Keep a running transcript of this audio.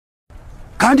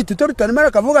kandi Twitter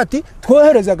akavuga ati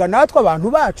twoherezaga natwe abantu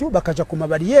bacu bakaja ku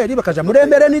mabariyeri bakaja muri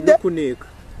emerenide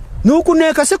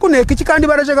nukuneka se kuneka iki kandi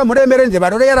barajaga muri emerenide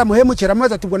barore yaramuhemukira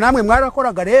amaze ati ubwo namwe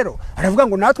mwarakoraga rero aravuga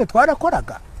ngo natwe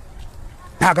twarakoraga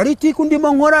ntago ari itiku ndimo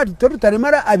nkora Twitter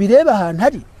abireba ahantu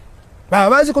hari baba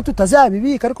bazi ko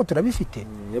tutazabibika ariko turabifite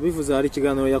yabivuze hari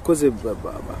ikiganiro yakoze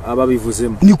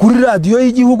ababivuzemo ni kuri radio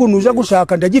y'igihugu nuja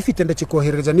gushaka ndagifite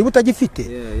ndakikohereza niba utagifite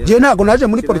je ntago naje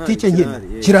muri politike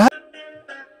nkene kira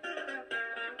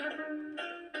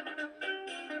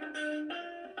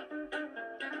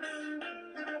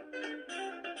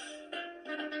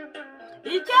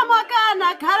Icyamagana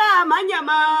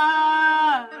karamanyama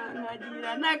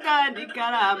nagira nakandi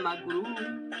karamaguru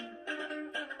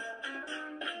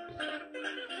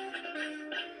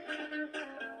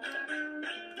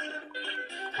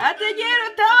ategera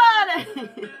utabare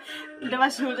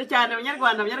ndabashuje cyane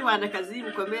abanyarwandakazi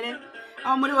mukomere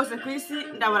aho muri bose ku isi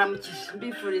ndabaramukije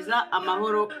mbifuriza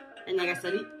amahoro ya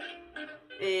Nyagasani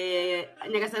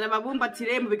Nyagasani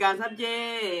ababumbatire mu biganza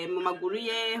bye mu maguru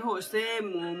ye hose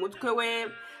mu mutwe we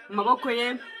mu maboko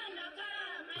ye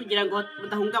kugira ngo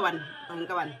mudahungabana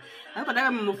ariko nawe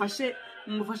mumufashe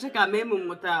kame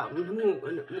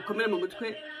mukomere mu mutwe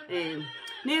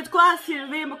nitwa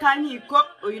Sylvie Mukankiko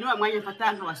uyu ni wa mwanya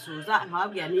mfata nkabasuza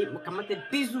nkababwira ni mukamate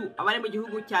bizu abari mu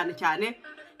gihugu cyane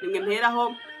nimwe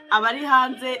mperaho abari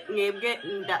hanze mwebwe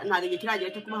ntago kiragera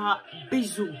cyo kubaha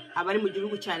bizu abari mu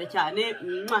gihugu cyane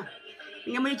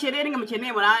nimwe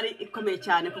mukeneye morali ikomeye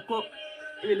cyane kuko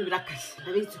ibintu birakase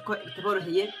ndabizi ko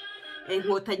bitaboroheye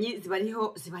inkotanyi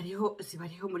zibariho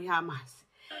muri hamazi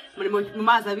muri mu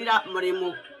mazi abira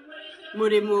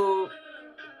muri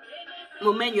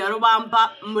mu menyo ya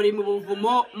rubamba muri mu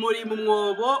buvumo muri mu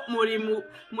mwobo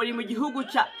muri mu gihugu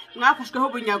cya mwafashweho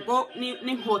bunyago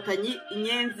n'inkotanyi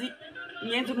inyenzi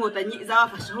inkotanyi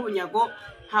zabafasheho bunyago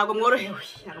ntago mworohewe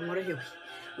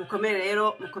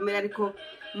mukomere ariko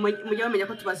mujye bamenya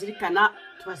ko tubazirikana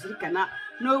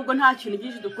nubwo nta kintu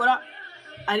cyinshi dukora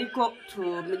ariko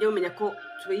mujye bamenya ko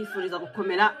tubifuriza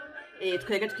gukomera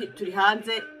twege turi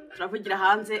hanze turavugira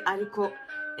hanze ariko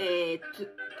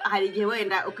hari igihe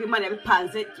wenda uko Imana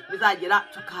yabipanze bizagera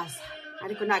tukaza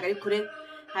ariko ntago ari kure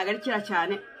ntago ari kira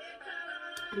cyane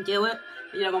ngewe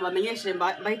kugira ngo mbamenyeshe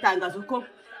mbahitangaza uko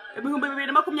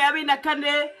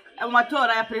 2024 mu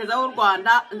matora ya perezida w'u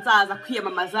Rwanda nzaza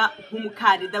kwiyamamaza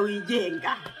nk'umukandida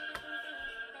wigenga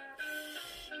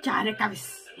cyane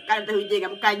kabisa umukandida wigenga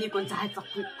Mukankiko nzaza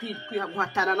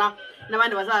guhatanana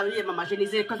n'abandi bazaba biyamamaje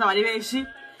nizere ko azaba ari benshi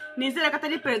nizere ko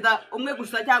atari perezida umwe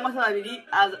gusa cyangwa se babiri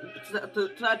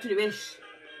turi benshi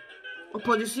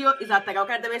opposition izataga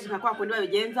abakandida benshi nka kwa kundi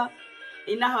babigenza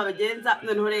inaha babigenza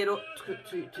noneho rero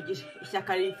tugisha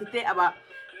ishyaka rifite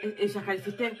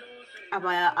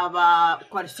aba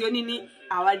coalition nini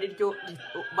abari ryo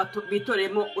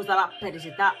bitoremo uzaba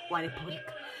perezida wa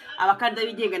repubulika abakandida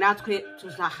bigenga natwe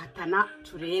tuzahatana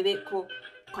turebe ko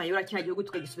twayobora cya gihugu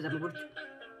tukagisubiza mu buryo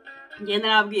ngenda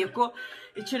nababwiye ko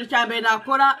ikintu cya mbere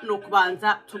nakora no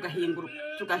kubanza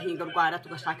tugahinga Rwanda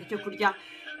tugashaka icyo kurya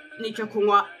n'icyo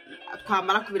kunywa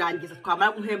twamara kubirangiza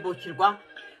twamara guhembukirwa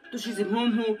dushize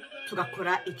impumpu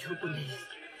tugakora igihugu neza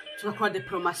tugakora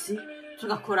diplomasi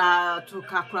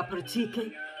tugakora politike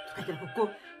tukagera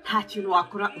kuko nta kintu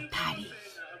wakora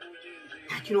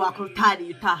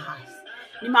utariye utahazi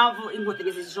n'impamvu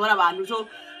inkotanyi zishobora abantu zo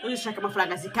zishaka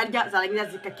amafaranga zikarya zarangiza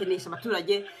zikakenesha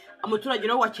umuturage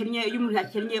rero wakennye iyo umuntu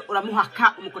yakennye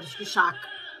uramuhaka umukoresha icyo ushaka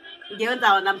ngewe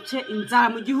nzabona mce inzara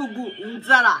mu gihugu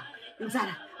inzara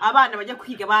abana bajya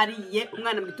kwiga bariye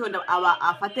umwana mu gitondo aba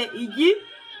afate igi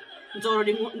nzorora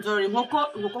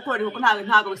inkoko korora inkoko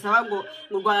ntago bisaba ngo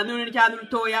Rwanda n'urunini cyangwa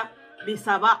n'urutoya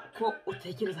bisaba ko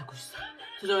utekereza gusa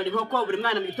tuzorora inkoko buri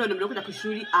mwana mu gitondo mbere yo kujya ku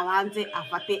ishuri abanze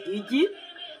afate igi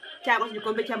cyangwa se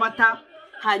igikombe cy'amata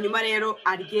hanyuma rero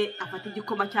arye afata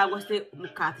igikoma cyangwa se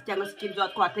umukati cyangwa se ikindi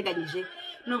twateganyije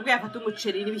nubwo yafata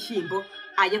umuceri n'ibishyimbo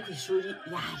ajye ku ishuri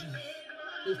yariye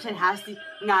yicare hasi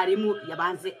mwarimu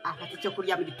yabanze afata icyo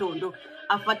kurya mu gitondo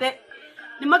afate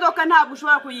imodoka ntabwo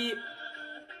ushobora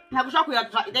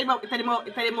kuyatsa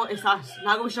itarimo essence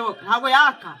ntabwo bishoboka ntabwo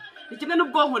yaka ni kimwe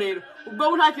n'ubwonko rero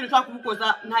ubwonko nta kintu ushobora kubukoza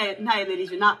nta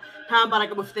energy nta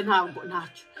mbaraga bufite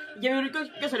ntacyo ibyo bintu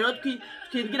byose rero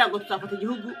twibwira ngo tuzafata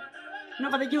igihugu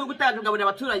nufata igihugu utangabura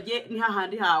abaturage ni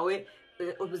hahandi hawe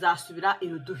uzasubira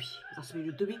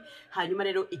irudubi hanyuma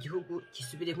rero igihugu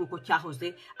kisubire nk'uko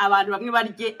cyahoze abantu bamwe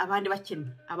barye abandi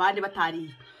bakennye abandi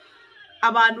batariye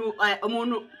abantu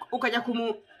umuntu ukajya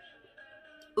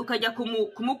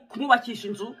kumubakisha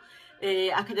inzu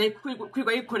akajya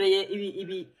kwirwa yikoreye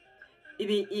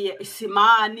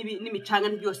isima n'imicanga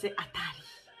byose atari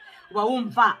uba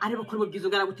wumva ari bakora ubwiza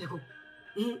ungana gute ko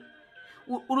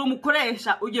uri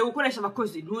umukoresha ugiye gukoresha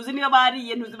abakozi ntuzi niba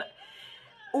bariye ntuzi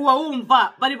uba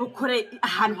wumva bari bukore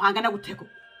ahantu hangana gute ko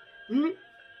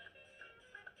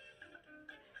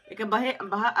reka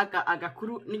mbaha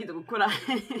agakuru nigeze gukora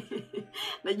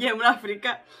nagiye muri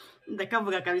Afrika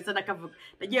ndakavuga kabisa ndakavuga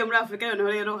nagiye muri Afrika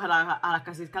noneho rero hari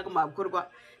akazi kagomba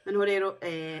gukorwa noneho rero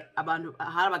abantu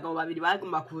hari abagabo babiri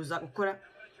bagomba kuza gukora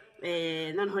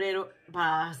noneho rero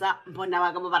baza mbona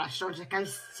abagabo barashonje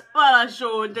kabisa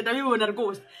barashonje ndabibona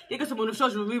rwose yego se umuntu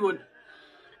ushoje ubibona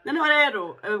noneho rero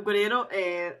ubwo rero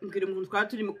mbwira umuntu twari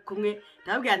turi kumwe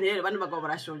ndababwira nti rero bano bagabo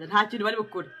barashonje nta kintu bari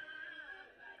bukore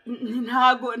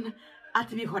ntago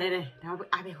ati bihorere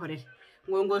abihorere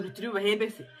ngo ntituri bahembe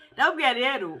se ndababwira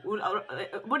rero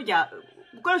burya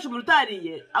gukoresha umuntu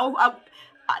utariye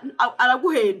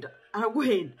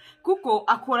araguhenda kuko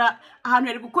akora ahantu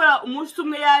yari gukora umunsi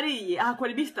umwe yariye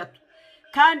ahakora iminsi 3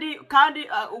 kandi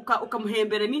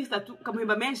ukamuhembera iminsi 3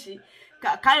 ukamuhemba menshi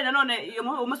kandi nanone iyo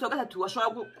umunsi wa gatatu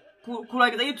ashobora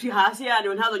kurangiza yituye hasi yani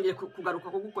ntazongere kugaruka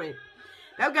kugukorera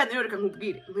ndababwira rero reka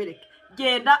nkubwire nkwereke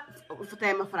genda ufite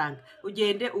aya mafaranga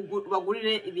ugende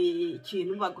ubagurire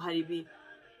ikintu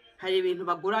hari ibintu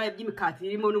bagura by'imikati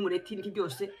irimo n'umureti n'iki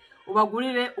byose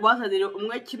ubagurire ubazanire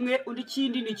umwe kimwe undi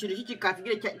kindi ni ikintu cy'ikikati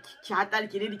cyahatari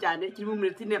kinini cyane kirimo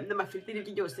umureti n'amafiriti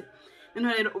n'iki byose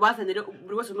noneho rero ubazanire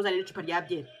buri wese umuzanire icupa rya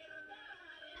byeri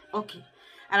okay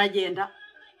aragenda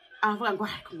aravuga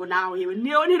ngo nawe yewe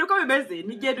niyo ntiruko bimeze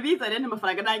ntigenda ubizanire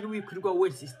n'amafaranga nanjye wikwirirwa wowe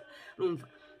sister urumva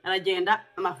aragenda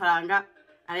amafaranga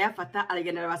arayafata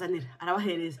aragenda arabazanira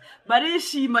arabahereza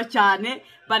barishima cyane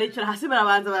baricara hasi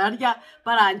barabanza bararya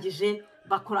barangije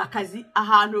bakora akazi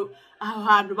aho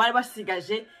hantu bari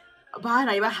basigaje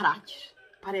baraye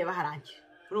baharangije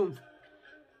urumva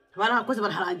barahakoze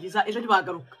baraharangiza ejo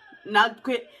ntibagaruka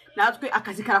natwe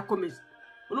akazi karakomeza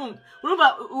urumva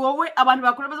wowe abantu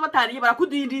bakora baza batariye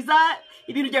barakudindiza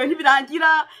ibintu byawe ntibirangira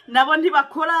nabo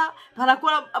ntibakora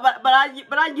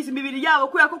barangiza imibiri yabo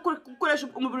kubera ko gukoresha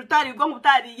umubiri utariye ubwonko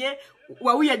butariye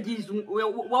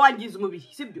wawangiza umubiri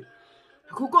sibyo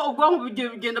kuko ubwonko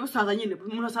bugenda busaza nyine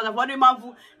umuntu asaza vuba niyo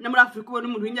mpamvu na muri Afrika ubona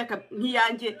umuntu w'imyaka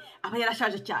nk'iyanjye aba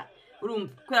yarashaje cyane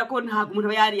urumva kubera ko ntabwo umuntu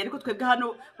aba yariye ariko twebwe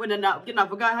hano wenda ibyo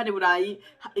navuga hano i Burayi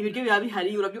ibiryo biba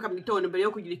bihari urabyuka mu gitondo mbere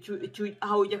yo kugira icyo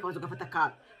aho ujya akabanza ugafata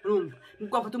akantu urumva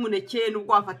nubwo wafata umuneke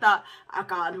nubwo wafata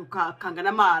akantu kangana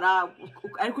amara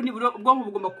ariko nibura ubwonko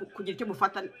bugomba kugira icyo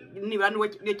bufata nibura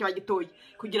niyo cyaba gitoya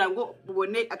kugira ngo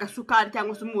bubone agasukari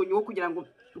cyangwa se umunyu wo kugira ngo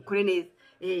ukore neza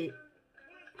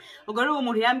ubwo rero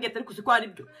umuntu yambwiye atari kuzi ko ari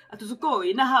byo atuzi ko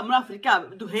inaha muri Afrika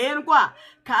duhendwa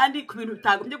kandi ku bintu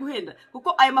bitagombye guhenda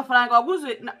kuko ayo mafaranga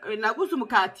naguze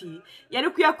umukati yari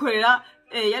kuyakorera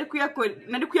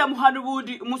nari kuyamuha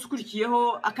n'ubundi umunsi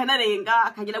ukurikiyeho akanarenga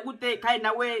akagira gute kandi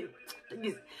nawe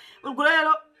ubwo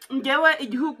rero ngewe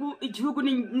igihugu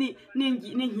ni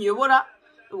nkiyobora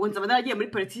ubu nzaba naragiye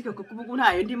muri politike kuko ubu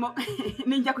ntayo ndimo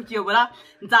ninjya kukiyobora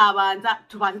nzabanza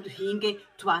tubanze duhinge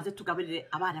tubanze tugaburire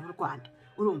abana b'u Rwanda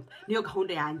urumva niyo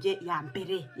gahunda yanjye ya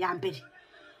mbere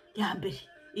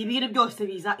ibintu byose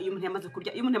biza iyo umuntu yamaze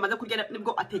kurya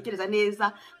nibwo atekereza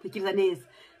neza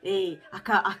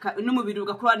n'umubiri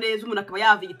ugakora neza umuntu akaba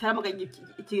yava igitaramo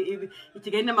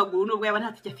ikigali n'amaguru nubwo yaba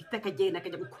nta tike afite akagenda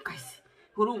akajya ku kazi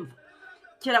urumva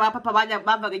kera ba papa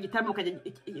bavaga igitaramo ukajya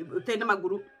uteye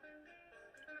n'amaguru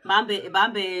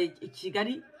bambe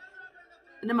Kigali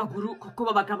n'amaguru kuko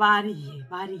babaga bariye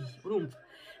urumva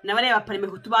nabareba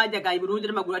Parimehutu bajyaga i Burundi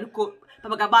n'amaguru ariko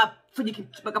babaga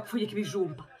bagapfunyika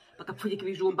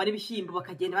ibijumba n'ibishyimbo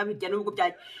bakagenda babirya nubwo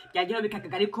byagera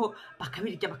bikagaga ariko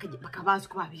bakabirya bakabaza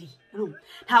ko babiriye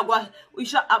ntabwo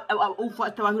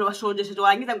ufata abantu bashonjesheje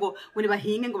warangiza ngo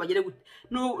bahinge ngo bagere gute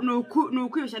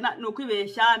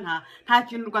nukwibeshya nta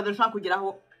kintu u Rwanda rushobora kugeraho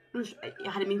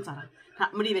harimo inzara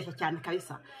muribeshya cyane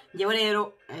kabisa ngewe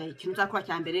rero ikintu nzakora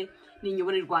cya mbere ni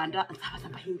inyobora i Rwanda nzabaza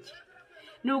mbahingire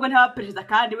nubwo ntaba perezida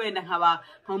kandi wenda nkaba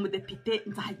umudepite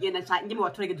nzagenda njye mu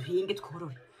baturage duhinge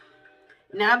tworore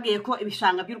narabwiye ko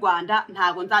ibishanga by'u Rwanda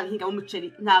ntago nzabihingamo umuceri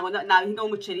ntago nabihingamo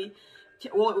umuceri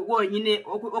wonyine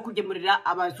wo kugemurira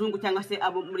abazungu cyangwa se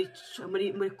abo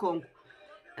muri Kongo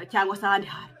cyangwa se ahandi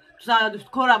hantu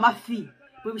tuzadukora amafi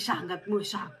mu bishanga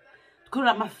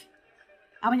tworora amafi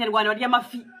abanyarwanda barya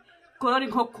amafi korora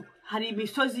inkoko hari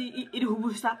imisozi iriho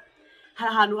ubusa hari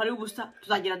ahantu hari ubusa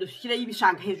tuzagera dushyireyo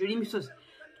ibishanga hejuru y'imisozi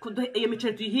iyo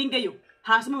miceri tuyihingeyo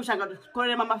hasi mu bishanga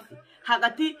dukoreremo amafi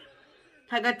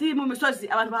hagati mu misozi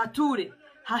abantu bahature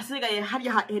hasigaye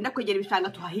harya henda kwegera ibishanga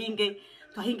tuhahinga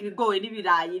ibigori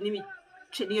n'ibirayi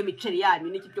n'iyo miceri yanyu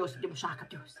n'iki byose byo mushaka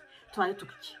byose tubaye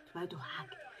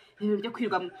duhage ibintu byo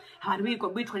kwirwa abantu birirwa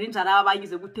bicwa n'inzara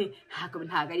bagize gute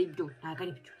ntago ari byo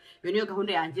iyo niyo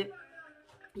gahunda yanjye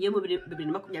iyo mu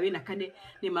 2024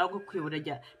 nimara kuyobora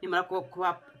nimara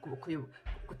kuba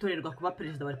gutorerwa kuba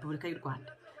perezida wa Repubulika y'u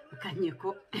Rwanda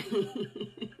ukanyeko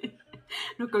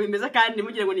nuko bimeze kandi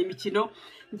nimugire ngo ni imikino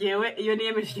ngewe iyo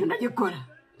niyemeje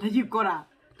ndagikora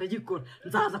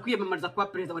nzaza kwiyamamariza kuba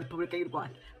perezida wa Repubulika y'u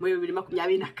Rwanda mu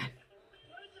 2024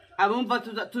 abumva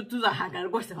tuzahangana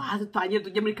rwose bahaze twagiye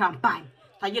tujye muri kampanye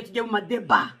twagiye tujye mu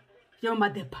madeba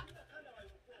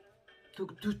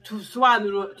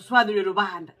tusobanurire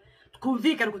rubanda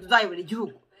twumvikane ko tuzayobora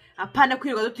igihugu apana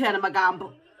kwirirwa duterana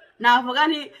amagambo navuga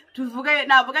ni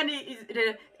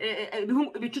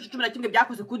ibicucu 11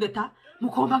 byakoze kudeta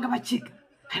mukomba ngabakiga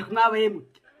ariko mwabaye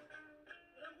mute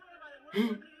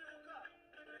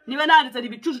niba nanditse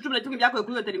ibicucu 11 byakoze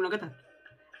kudeta 2023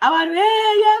 abantu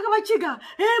yaga bakiga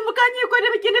mukanyiko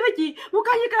n'ibiki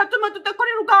mukanyika atuma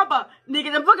tutakora urugamba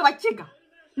nigeze mvuga bakiga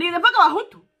nigeze mvuga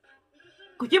abahutu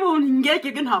kuki buntu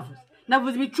ngerekege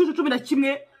navuze ibicucu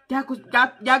 11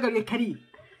 byagaruye kari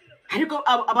ariko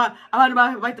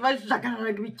abantu bajagarara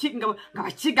ibikinga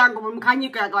ngabakiga ngo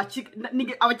mukanyika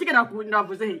abakiga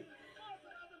navuze he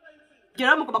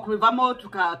gera mugomba kubivamo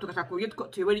tukashaka uburyo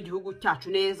tuyobora igihugu cyacu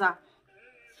neza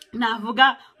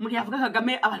navuga umuntu yavuga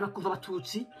Kagame abantu bakumva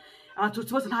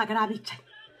abatutsi bose ntago ari abicaye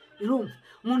urumva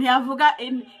umuntu yavuga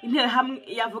intera hamwe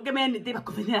yavuga MND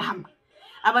bakumva intera hamwe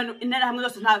abantu intera hamwe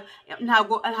zose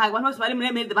ntago abantu bose bari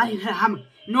muri MND bari intera hamwe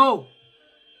no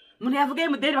umuntu yavuga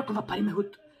MDR bakumva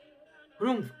parimehutu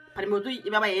urumva parimehutu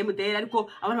babaye MDR ariko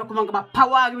abantu bakumva ngo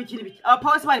power ibikiri biki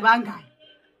power se bari bangaye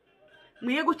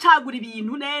mwiye gucagura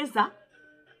ibintu neza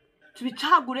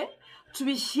tubicagure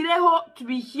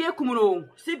tubishyire ku murongo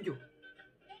sibyo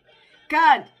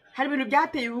kandi hari ibintu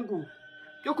byateye ubugu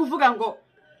byo kuvuga ngo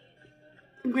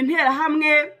intera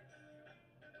hamwe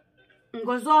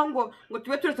ngo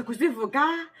tube turetse kuzivuga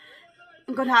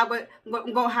ngo ntago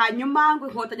ngo hanyuma ngo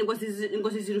inkotanyi ngo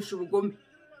zizirusha ubugome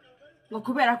ngo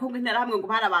kubera ko intera hamwe ngo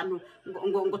bari abantu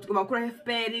ngo tugomba gukora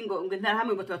FPR ngo intera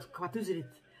hamwe ngo tukaba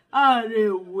tuziritse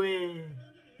arewe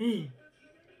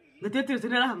ngo tube turetse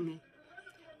intera hamwe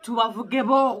tubavuge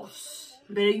bose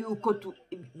mbere yuko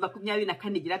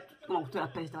 24 gira tugomba gutora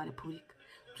perezida wa Repubulika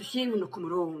tushinga ku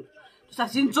murongo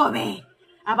tusasa inzobe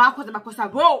abakoze makosa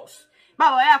bose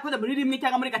baba yakoze muri rimwe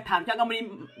cyangwa muri gatanu cyangwa muri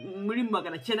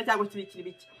 900 cyangwa ibikiri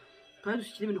biki kandi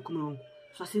dushikira ibintu ku murongo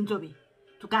tusasa inzobe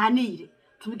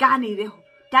tubiganireho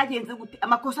byagenze gute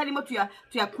amakosa arimo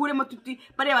tuyakuremo tuti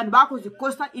bare abantu bakoze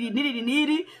ikosa iri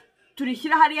niri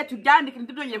turishyira hariya tubyandike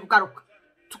ntibyo kugaruka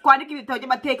tukwandika ibitabo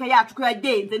by'amateka yacu ko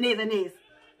yagenze neza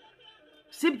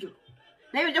sibyo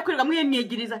nayo byo kwirirwa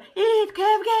mwiyegiriza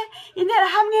twebwe intera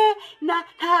hamwe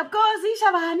ntabwo zisha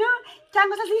abantu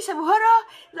cyangwa se zisha buhoro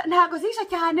ntabwo zisha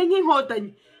cyane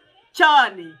nk'inkotanyi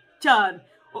cyane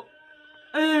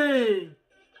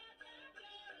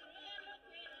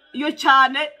iyo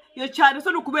cyane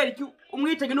so nukubera iki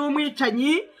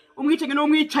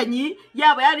umwicanyi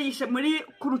yaba yarishe muri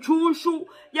kurucunshu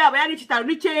yaba yarishe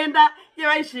 59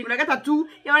 yaba yarishe 3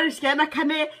 yaba yarishe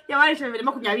 4 yaba yarishe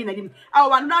 2021 abo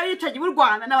bantu n'abicanyi b'u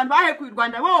Rwanda n'abantu bahekuye u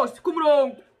Rwanda bose ku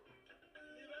murongo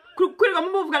kuriga mu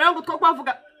muvuga rero ngo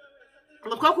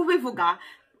twakuvuga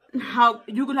nta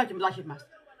igihugu ntacyo muzashimaza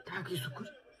ntabwisukuri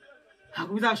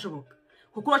ntabwo bizashoboka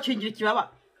kuko bakingira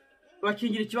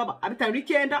ikibaba abitaro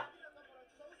 9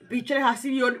 bicare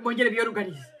hasi bongere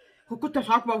biyoruganize kuko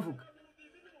utashaka kubavuga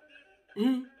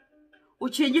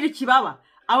ukingira ikibaba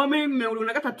abo muri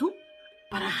 2023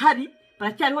 barahari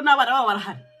baracyariho n'abana babo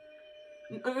barahari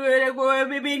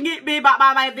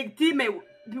babaye victime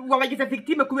wabagize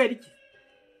victime kubera iki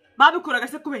babikoraga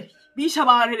se kubera iki bisha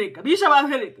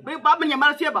abantu bamenye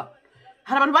amaraso y'aba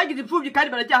hari abantu bagize impfubyi kandi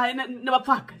baracyahari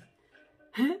n'abapfakazi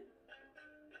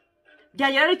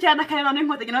byagera ari cyane kandi none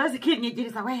inkotanyi nazo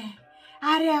zikinyegereza we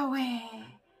arewe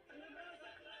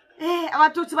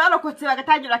abatutsi barokotse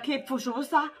bagatangira kipfusha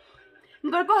ubusa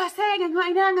ngo rwose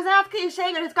intanga zatwishe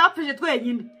ngo twapfuje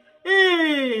twenyine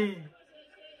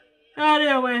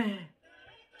arewe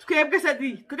twebwe se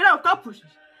kugira ngo twapfuje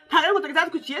nta rero inkotanyi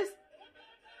zatwiciye se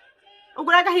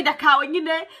ubwo agahinda kawe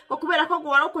nyine ngo kubera ko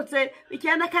warokotse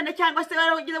 94 cyangwa se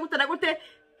waragize gutana gute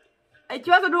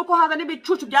ikibazo nuko haza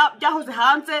n'ibicucu byahoze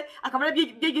hanze akaba ari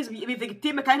byigize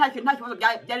victime kandi nta kibazo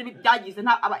byari byagize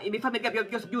nta ibifamilya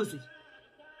byose byuzuye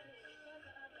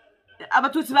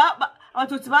abatutsi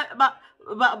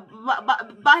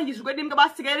bahigishijwe n'imbwa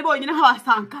basigaye ari bonyine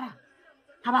nk'abasankara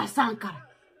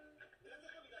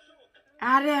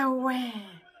arewe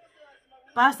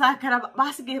basankara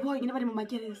basigaye bonyine bari mu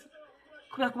magereza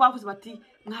kubera ko bavuze bati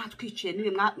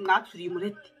mwatwiciye mwaturiye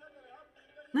umureti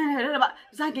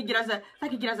zakigira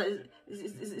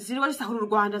ziriwe zisahura u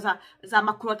Rwanda za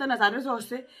makurota na za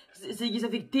zose zigize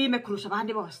victime kurusha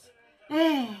abandi bose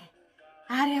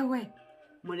arewe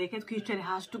mureke twicare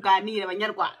hasi tuganire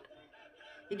abanyarwanda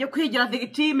ibyo kwigira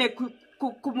victime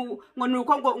ngo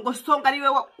nuko ngo songa ari we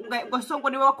ngo songo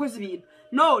ni we wakoze ibintu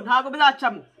no ntago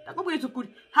bizacamo ndakubwira ukuri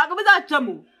ntago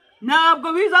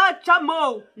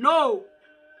bizacamo no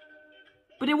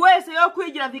buri wese yo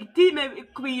kwigira victime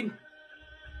ku bintu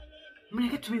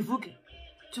mureke tubivuge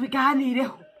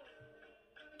tubiganireho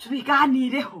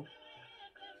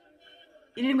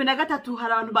 73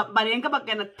 hari abantu barenga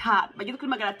 500 bageze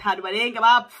kuri 500 barenga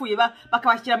bapfuye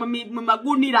bakabashyira mu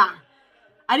magunira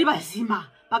ari bazima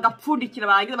bagapfundikira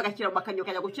barangiza bagashyira mu makanyo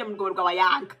kajya gukira mu rwego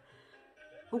rw'abayanga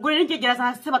ubwo rero ingegera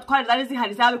za se batware zari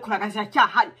zihari zabikoraga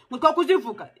ziracyahari ngo two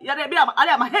kuzivuga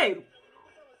ari amaheru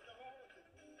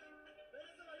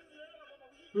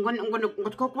ngo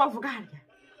two kubavuga harya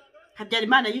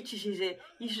Habyarimana yicishije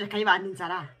Kayibanda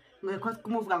inzara ngo ko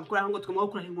kumuvuga ngo kuraho ngo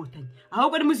twumukura inkotanyi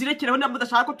ahubwo ari muzirekereho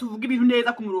ndamudashaka ko tuvuga ibintu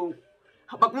neza ku murongo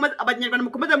abanyarwanda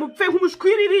mukomeza mupfe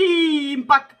nk'umushwiriri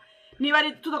impaka niba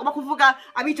ari tutagomba kuvuga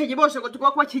abicaye bose ngo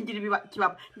tugomba kubakingira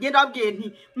kibaba ngenda babwiye nti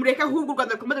mureke ahubwo u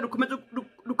Rwanda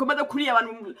rukomeza kuri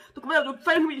abantu dukomeza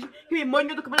dupfa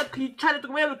nk'ibimonyo dukomeza twicare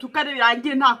dukomeza tukane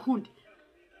birangire nta kundi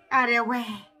arewe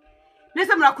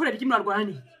nese murakorera iki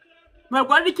murarwana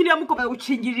n'iki niba mukomeza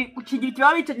gukingira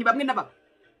ikibaba bicaye bamwe na bamwe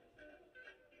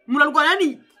murarwana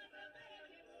n'iki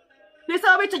nese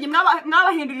abicaye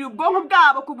mwabahindurira ubwonko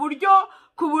bwabo ku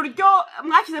buryo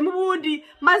mwashyizemo ubundi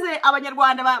maze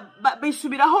abanyarwanda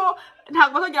bisubiraho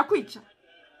ntabwo bazongera kwica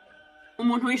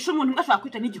umuntu wishe umuntu ashobora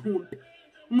kwica n'igihumbi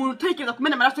umuntu utekereza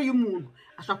kumena amaraso y'umuntu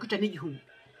ashobora kwica n'igihumbi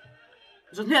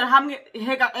izo ntera hamwe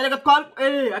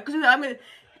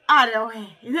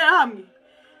intera hamwe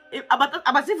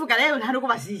abazivuga rero nta nubwo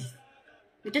bazizi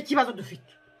nicyo kibazo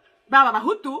dufite baba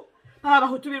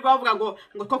abahutu birwa bavuga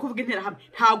ngo two kuvuga intera hamwe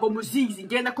ntabwo muzizi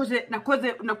ngiye nakoze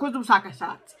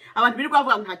ubushakashatsi abantu birwa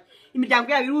bavuga ngo imiryango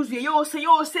yabo iruzuye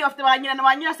yose bafite ba nyina na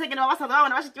ba nyirasenge na basaza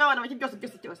babana bashiki babana baki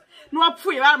byose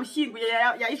n'uwapfuye baramushyinguye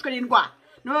yishwe n'indwara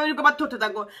n'uwo birwa batoteza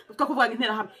ngo two kuvuga ngo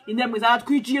intera hamwe intera mwe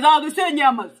zaratwiciye zadusenyeye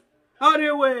amazu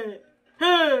arewe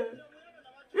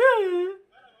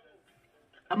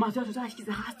amazu yose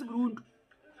zashyize hasi burundu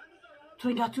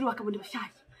turongera turubaka bundi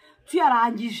bushyashya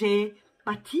tuyarangije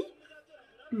bati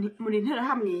muri intera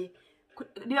hamwe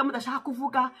niba mudashaka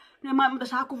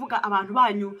kuvuga abantu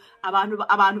banyu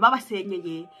abantu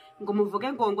babasenyeye ngo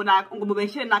muvuge ngo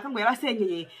mubeshyire naka ngo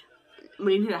yabasenyeye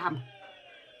muri intera hamwe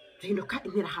duhinduka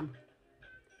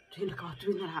abatu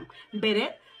b'intera hamwe mbere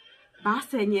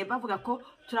basenyeye bavuga ko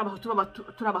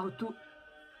turabahutu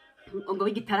ngo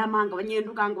b'igitarama ngo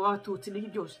abanyenduga ngo b'abatutsi n'ibyo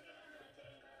byose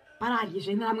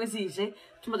barangije intera hamwe zije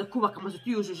tumaze kubaka amazu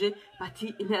tuyujuje bati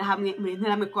intera hamwe muri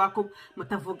intera hamwe kwa ko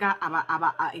mutavuga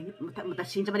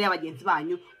mudashinja bari abagenzi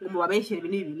banyu ngo mubabeshyere ibi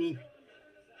n'ibi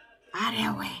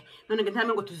arewe none ngo intera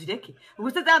hamwe ngo tuzireke ubwo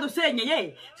se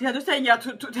zadusenyeye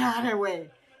arewe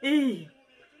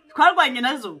twarwanye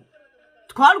nazo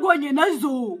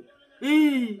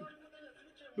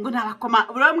ngo nabakoma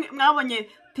mwabonye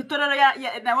titorero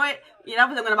nawe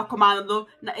yaravuze ngo nabakomando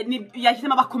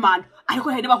yashyizemo abakomando ariko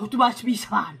hari n'abahutu bishe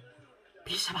abantu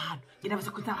yaravuze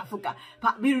ko nzavuga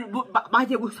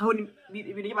bagiye gusaho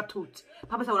ibintu by'abatutsi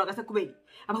babasahuraga se kubera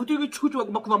abahutu b'ibicucu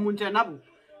bagomba kuva mu nzira nabo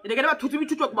erega n'abatutsi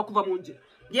b'ibicucu bagomba kuva mu nzira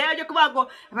yewe kuvuga ngo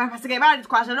basigaye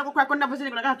baritwaje no gukora ko navuze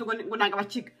ngo nagahato ngo nanga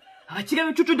abakiga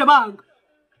b'ibicucu ndabanga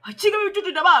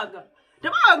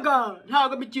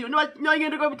ntabwo mikino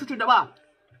n'abanyenduga b'ibicucu ndabanga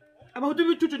abahutu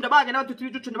b'ibicucu ndabanga n'abatutsi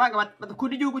b'ibicucu ndabanga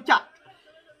badakunda igihugu cyacu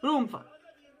urumva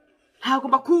ntabwo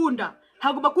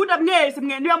mbakunda mwese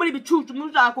niba muri ibicucu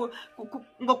mushaka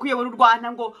ngo kuyobora u Rwanda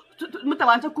ngo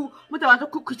mutabanje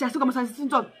kwicara siga musazi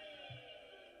sinzobe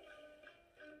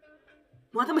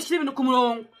mwata mushyire ibintu ku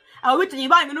murongo abo bicanyi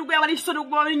banyu nubwo yaba ari so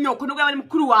nubwo yaba ari nyoko nubwo yaba ari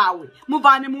mukuru wawe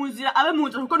muvane mu nzira abe mu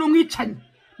nzira kuko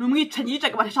n'umwicanyi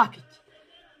yicaga barashaka iki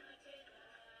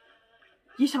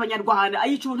yishe abanyarwanda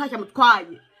ayica ubu ntacyo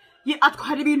amutwaye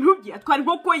atwara ibintu bye atwara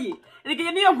inkoko ye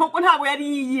erega niyo nkoko ntabwo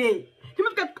yariye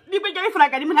nibwo rya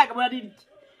ifaranga rimwe ntabwo arirye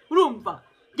urumva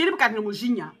njye nibukantira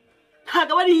umujinya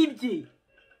ntabwo ari ibye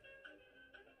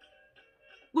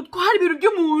gutwara ibintu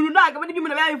by'umuntu ntabwo ari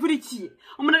iby'umuntu aba yabivurikiye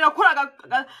umuntu agakora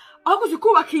aho kuzi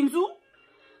ukubaka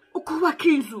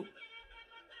inzu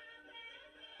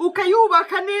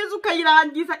ukayubaka neza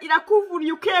ukayirangiza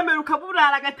irakuvuriye ukemera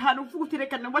ukaburara gatanu uvuga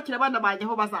uterekana mbakira abana banjye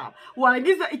aho bazaba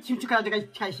warangiza ikintu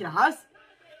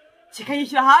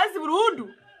kikayishyira hasi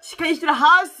burundu kikayishyira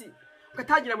hasi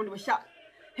ugatangira bundi bushya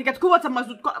reka twubatse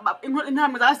amazu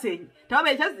intambwe zasenye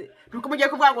tababeshyaze nuko mugiye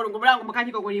kuvuga ngo murango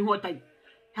mukanyiko ngo inkotanyi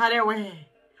harewe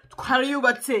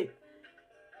twariyubatse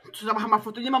tuzabaha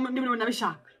amafoto n'ibintu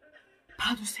nabishaka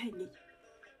badusenyeye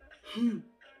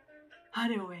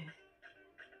harewe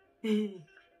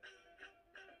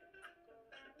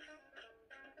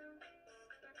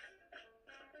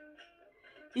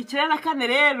Icyenda na kane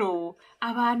rero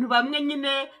abantu bamwe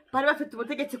nyine bari bafite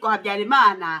ubutegetsi kwa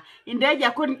Habyarimana indege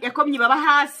yakomye baba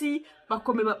hasi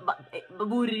bakome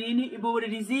burira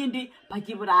izindi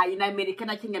bajya Burayi na Amerika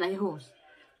na Kenya nahe hose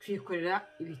twikorera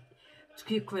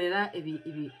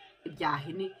ibi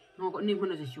ibyahini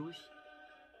n'inkono zishyushye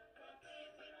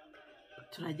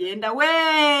turagenda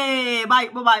we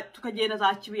tukagenda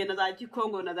za Kibuye na za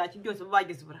Gikongo na za byose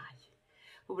bageze Burayi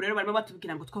ubu rero barimo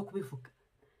batubwira ngo two kubivuga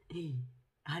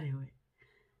harewe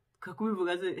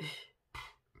kakubivuga ze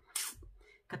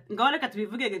ngaho reka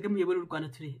tubivuge gege muyobora u Rwanda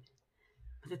turebe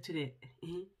maze turebe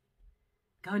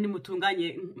ngaho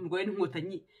nimutunganye mgoye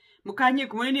n'inkotanyi mukanye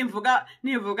kumwe nivuga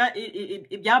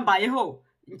ibyambayeho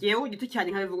ngewe igiti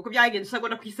cyane nkabivuga ko byagenze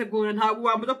usagona kwisegura ntabwo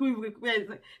wambuza kubivuga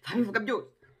ntabivuga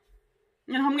byose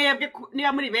hamwe yabwe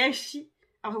niba muri benshi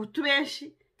abahutu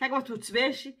benshi cyangwa abatutsi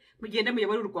benshi mugende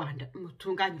muyobora u Rwanda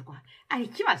mutunganye u Rwanda ari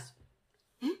kibazo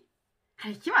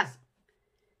hari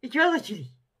ikibazo kiri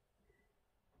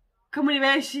ko muri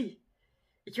benshi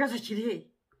ikibazo kiri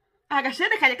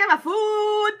agashene kaje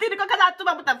k'amafuti niko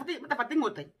kazatuma mutafata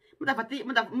inkotanyi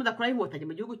mudakora inkotanyi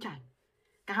mu gihugu cyanyu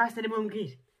gahase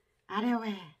nimumbwire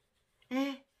arewe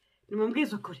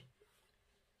nimumbwize ukuri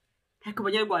ariko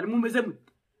Banyarwanda mumeze mute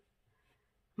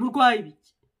murwaye ibiki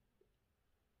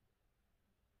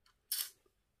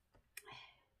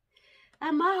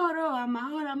amahoro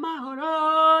amahoro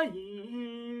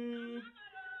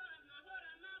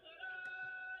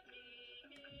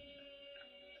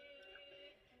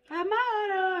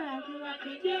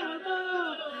yakigihugu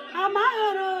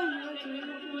amahoro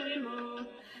y'ururimo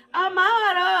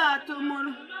amahoro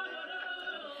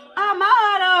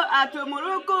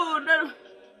atumurukundo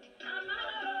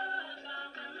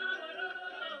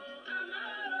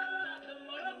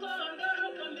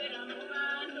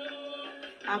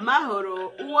amahoro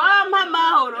uwampa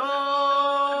amahoro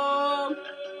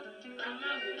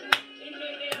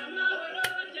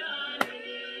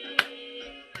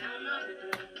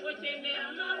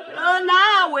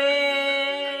nawe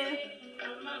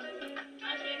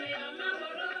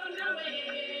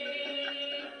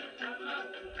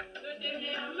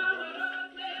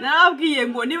narabwiye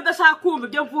ngo niba udashaka kumva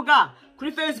ibyo mvuga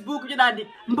kuri Facebook byo nandi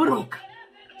mboroka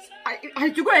hari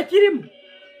ikigoye kirimo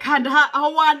kandi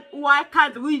aho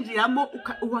wakanze winjiramo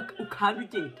ukanda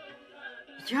ugenda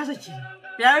ikibazo kiri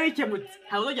byaba bikemutse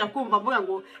ntabwo uzongera kumva mvuga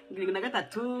ngo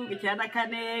 73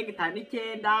 94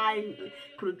 59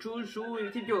 ku rucunshu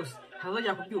ibiti byose ntabwo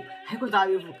uzongera kubyuka ariko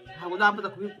nzabivuga ntabwo nzambuza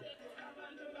kubivuga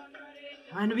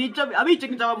abantu abica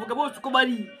nzabavuga bose uko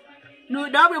bari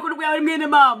nabwiye ko nubwo yari mwene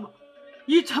mama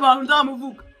yica abantu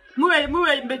nzamuvuga mube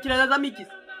mbekirana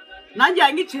zamikiza nanjye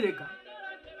yangicereka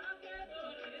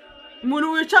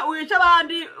umuntu wica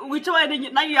abandi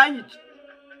nayo yanyica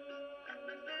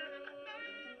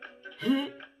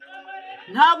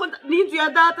ntabwo n'inzu ya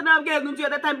data nabwiye ngo inzu ya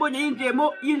data mbonye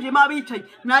yinjiyemo abicanyi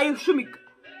nayishumika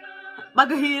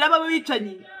bagahirira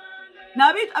abicanyi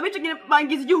abicanyi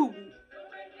bangiza igihugu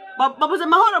babuze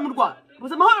amahoro mu Rwanda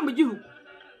babuze amahoro mu gihugu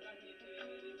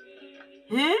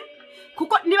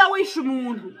kuko niba wishe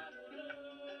umuntu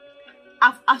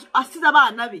asize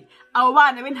abana be abo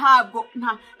bana be ntabwo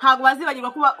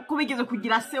bazibagirwa ko bigeze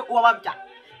kugira se uwababya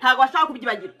ntabwo bashaka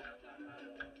kubyibagirwa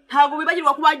ntabwo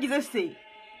bibagirwa ko bagize se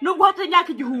nubwo hatari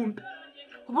imyaka 1000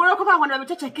 ubona ko bangona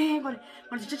babiceceke ngo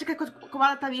ceceke ko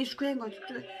baratabishwe ngo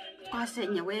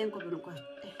twasenyewe ngo biruko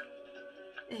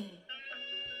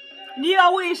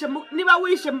niba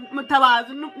wishe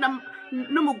Mutabazi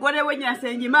n'umugore we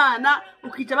Nyirasenga Imana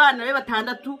ukica abana be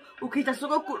 6 ukica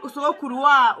sogokuru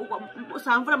wa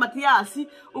Samvura Matiyasi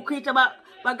ukica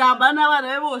bagamba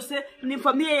n'abana be bose ni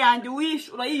famille yanjye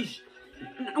urayishe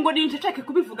ngo ninceceke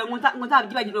kubivuga ngo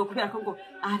nzabyibagirwa kubera ko ngo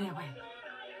arewe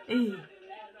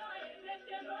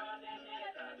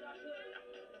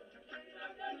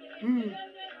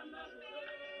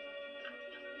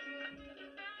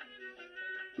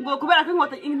ngo kubera ko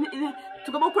inkotanyi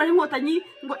tugomba gukora inkotanyi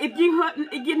ngo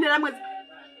iby'interamwe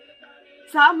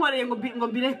sankoreye ngo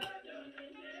mbireke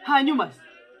hanyuma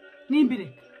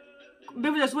nimbireke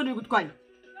mbivuze subone bigutwaye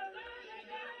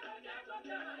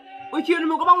ikintu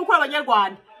mugomba gukora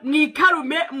Abanyarwanda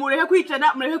mwikarume mureke kwicana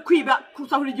mureke kwiba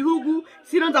kusahura igihugu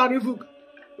sino nzabivuga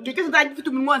igihe cyose nzagifite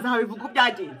umunwa nzabivuga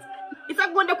byagenze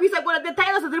isagonda kwisagora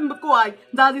detail zose ziri mu mutwe wanjye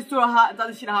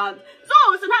nzazishyira hanze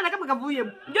zose nta na kamwe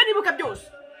kavuyemo ibyo nibuka byose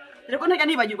rero ntajya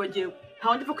nibagirwa njyewe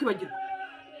ntawe ndipfa kwibagirwa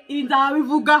iyi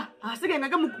nzabivuga ahasigaye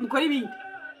ngaga mukora ibindi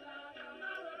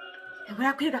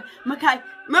barakwiga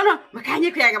mukanye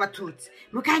kuyanga abatutsi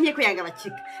mukanye kuyanga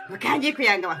abakiga mukanye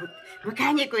kuyanga abahutu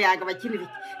mukanye kuyanga abakinira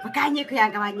mukanye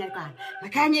kuyanga abanyarwanda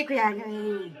mukanye kuyanga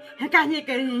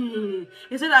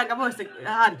ese ranga bose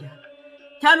harya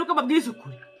cyane uko babwiza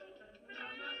ukuri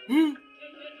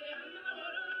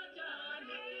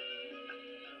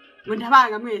ngo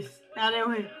ndabanga mwese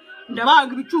narewe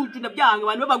ndabanga ibicucu ndabyanga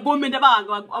abantu b'abagome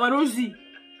ndabanga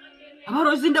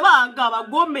abarozi ndabanga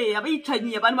abagome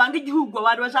abicanyi abantu banga igihugu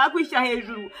abantu bashaka kwishyira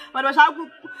hejuru abantu bashaka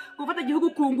gufata igihugu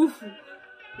ku ngufu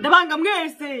ndabanga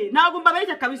mwese ntabwo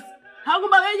mbabeshya kabisa ntabwo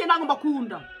mbabeshya ntabwo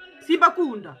mbakunda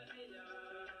simbakunda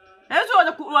ejo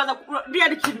uraza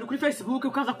riyari ikintu kuri Facebook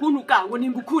ukaza kuntuka ngo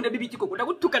ningukunda bibiki koko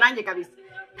ndagutuka nanjye kabisa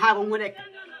ntabwo nkoreka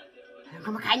ngo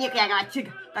makanye kuyanga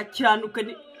abakiga gakiranuka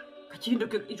ni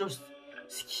kakinduke ijosi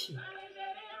siki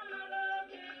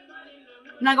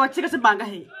nanga abakiga se mbanga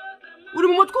he uri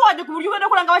mu mutwe waje ku buryo ubona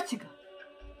ko nanga abakiga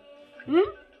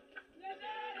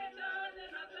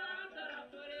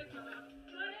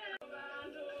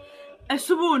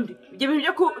ese ubundi ibyo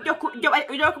bintu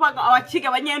byo kubaga abakiga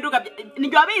abanyenduga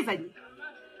nibyo babizanye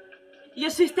iyo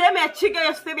systeme ya kiga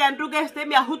ya systeme ya nduga ya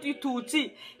systeme ya hutu y'itutsi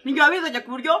nibyo babizanye ku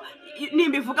buryo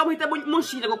nimbivuga muhita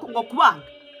munshira ngo kubanga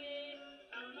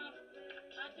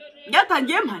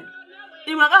byatangiye mpane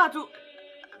imwe gatatu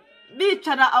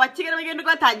bicana abakiga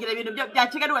n'abanyenduga batangira ibintu bya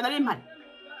kiga n'u Rwanda ari impane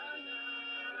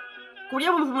ku buryo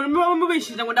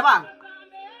mubishije ngo ndabanga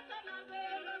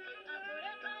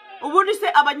ubundi se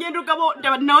abanyenduga bo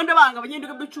naho ndabanga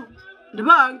abanyenduga b'icucu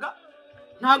ndabanga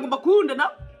ntabwo mbakunda na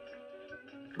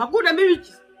bakunda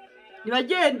mbibiki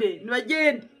nibagende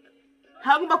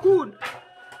ntabwo mbakunda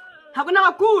ntabwo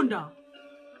nabakunda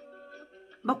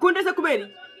mbakunda se kubera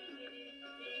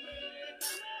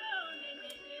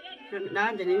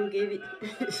nanjye nibingibi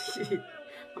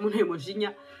umuntu y'umujinya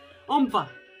umva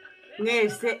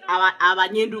mwese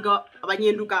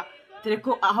abanyenduga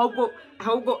tereko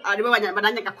ahubwo aribo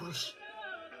banyanyaga kurusha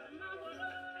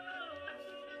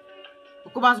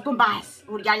uko bazi uko mbazi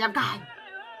uburyanya bwanyu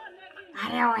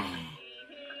arewe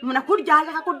umuntu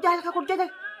akakuryaje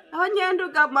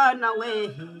abanyenduga mana we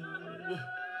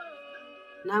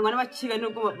nangwa n'abakiga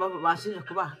nubwo bashinje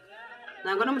kubaha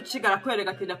nangwa no mukiga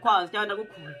arakwereka ati ndakwaza cyangwa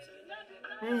ndagukunze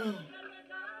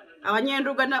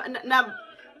abanyenduga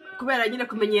kubera nyine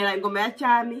kumenyera ingoma ya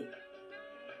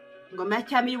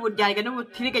cyami y'uburyarya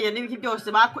n'ubutiriganya n'ibiki byose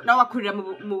nabo bakurira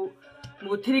mu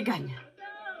butiriganya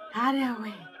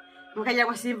harewe mukagira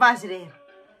ngo simbazi rero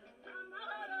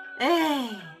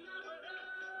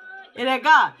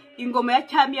erega ingoma ya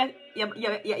cyami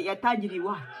yatangiriye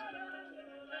iwacu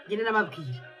ngene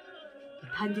n'ababwira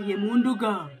yatangiriye mu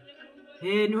nduga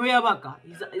niho yabaga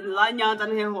za Nyanza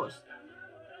niho hose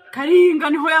Karinga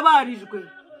niho yabarijwe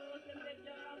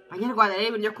abanyarwanda rero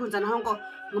ibintu byo kunzanaho ngo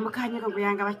mukanyeko ngo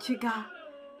yanga abakiga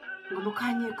ngo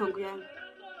mukanyeko ngo yanga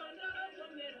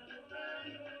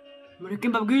mureke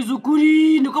mbabwiza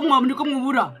ukuri niko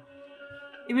mwubura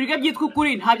ibiryo byitwa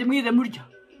ukuri ntabyo mwize murya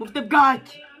mufite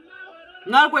bwaki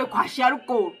mwarwaye kwashya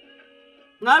ruko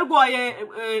mwarwaye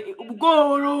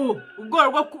ubworo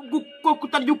bwo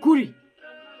kutarya ukuri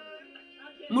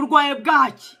murwaye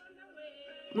bwaki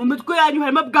mu mitwe yanyu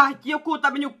harimo bwaki yo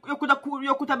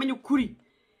kutamenya ukuri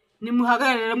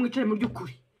nimuhagarare mwicare mu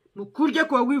by'ukuri mukurye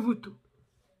kwa wivuto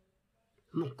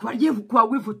mukurye kwa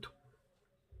wivuto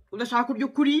udashaka kurya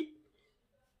ukuri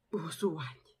ubuse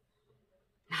wanjye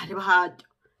ntareba hajya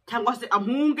cyangwa se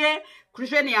ampunge kuri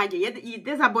chaîne yanjye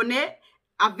yidesabone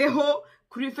aveho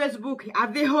kuri Facebook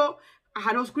aveho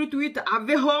ahantu kuri Twitter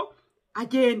aveho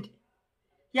agende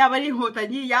yaba ari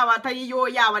inkotanyi yaba atariyo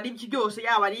yaba ari iki byose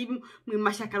yaba ari mu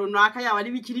mashyaka runaka yaba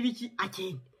ari biki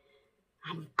agende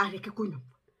areke kunyumva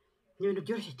ibintu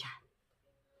byoroshye cyane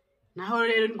naho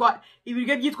rero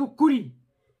ibiryo byitwa ukuri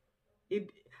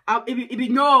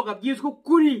ibinyobwa byitwa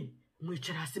ukuri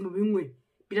mwicara hasi mu binywe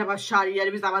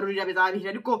birabasharira bizabarurira bizabihira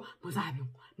ariko muzabinywa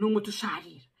ni umuti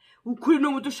usharira ukuri ni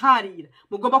umuti usharira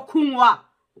mugomba kunywa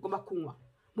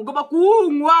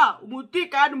umuti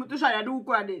kandi umuti usharira ni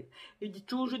gukora neza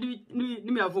igicucu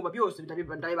n'imiravumba byose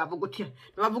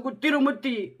ndabivugutira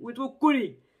umuti witwa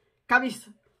ukuri kabisa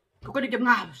kuko nibyo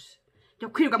mwabuze yo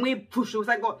kwirirwa mwipfusha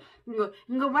ubusa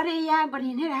ngo bariya ngo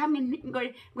nintera hamwe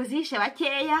ngo zishe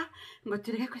bakeya ngo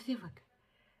tureke ko zivuga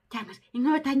cyangwa se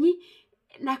inkotanyi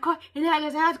nako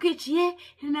irahagaze hatwiciye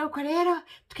nuko rero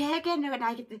twege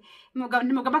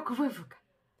ntimugomba kubivuga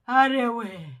arewe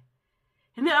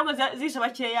interahamwe zishe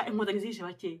bakeya inkotanyi zishe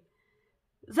bakeya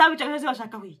zabicaga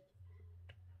zibashaka hwi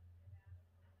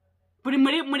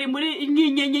muri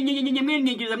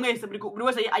nyingiriza mwese buri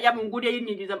wese ajya mu nguni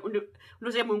yinyigiriza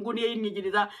unoze mu nguni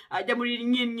yinyigiriza ajya muri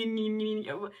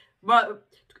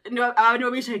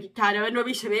abantu bishe cyane abantu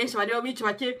bishe benshi abantu bice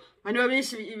bake abantu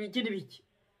bishe ibikindi biki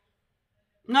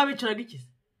mwabicira gikiza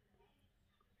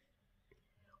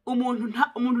umuntu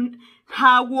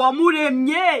ntago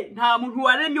wamuremye nta muntu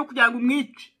waremye kugira ngo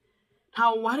umwice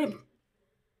ntawo waremye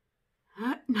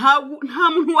nta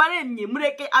muntu waremye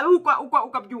mureke abihuka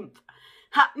ukabyumva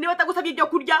niba atagusabye ibyo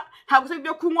kurya ntagusabye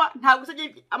ibyo kunywa ntagusabye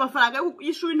amafaranga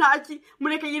y'ishuri ntaki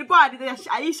mureke yirwarize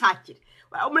ayishakire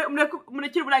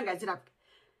murekire uburenganzira bwe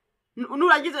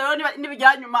nuragize rero nibijya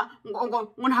nyuma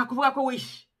ngo nta kuvuga ko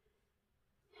wishe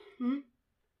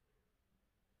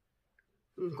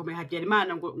ngome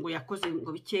Habyarimana ngo yakoze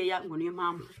ngo bikeya ngo niyo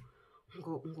mpamvu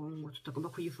ngo tutagomba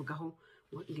kuyivugaho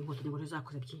ngo inkotanyi ngo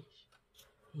zakoze byinshi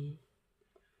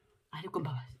ariko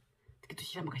mbabazi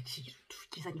dushyira mu gaciro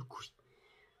tukizanye ukuri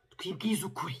twibwiza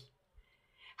ukuri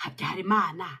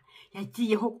Habyarimana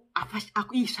yagiyeho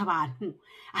akwisha abantu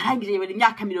arangije yebera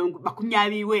imyaka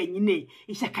 20 wenyine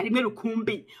ishyaka rimwe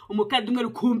rukumbi umukandi umwe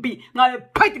rukumbi mwabe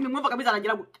pati mwumvaga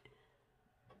bizarangira gute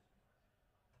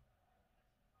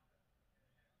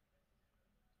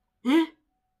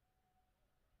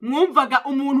mwumvaga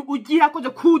umuntu ugiye akoze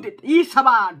kudeta yisha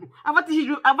abantu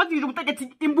afatishije ubutegetsi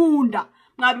imbunda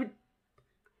mwabi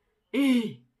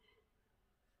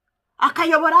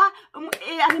akayobora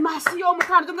animasiyo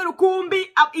mukandi umwe rukumbi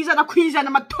 100%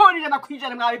 amatoni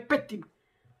 100% mwabe peti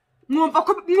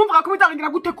mwumvaga ko bizarangira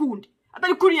gute kundi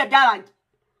atari kuriya byarangiye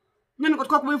none ngo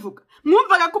twakubivuga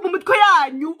mwumvaga ko mu mitwe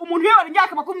yanyu umuntu yebara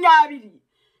imyaka 20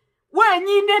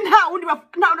 wenyine nta undi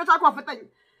bafatanye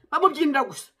bamubyinira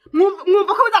gusa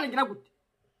mwumva ko bizarangira gute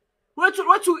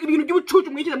uretse ibintu by'ubucucu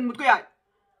mwikize mu mutwe yayo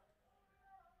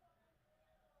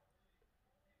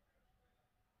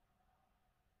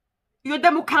iyo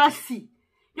demokarasi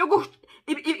yo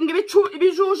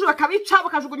ibijuju bakabica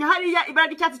bakajugunya hariya ibara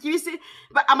ry'icyatsi kibisi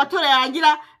amatora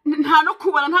yarangira nta no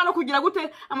kubara nta no kugira gute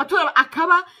amatora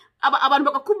akaba abantu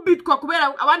bagakubitwa kubera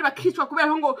abandi bakicwa kubera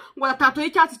ngo atatoye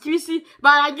icyatsi kibisi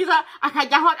barangiza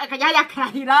akajyaho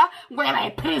yakarahira ngo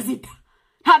yabaye president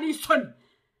nta nisoni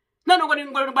none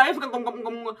ngo baravuga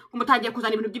ngo mutangiye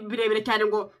kuzana ibintu birebire cyane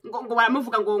ngo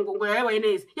baramuvuga ngo yayoboye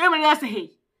neza yayoboye neza he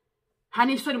nta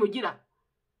nisoni mugira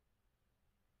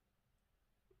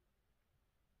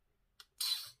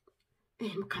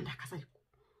mukanda akazariko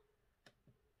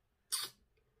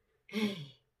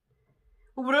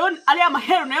ubu rero ari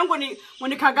amahero nayo ngo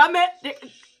ni Kagame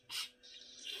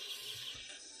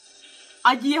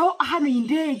agiyeho hano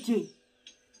indege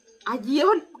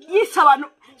agiyeho yisha abantu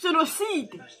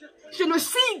genocide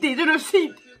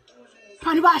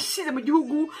abantu bashize mu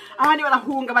gihugu abandi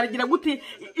barahunga baragira gute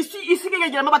isi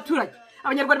igagiramo abaturage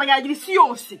abanyarwanda banyagira isi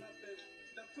yose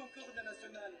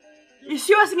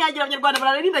nyagira abanyarwanda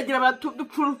bararindagira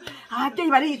baradupfuru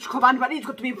ababyeyi baricwa abantu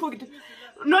baricwa tubimfuga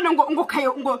none ngo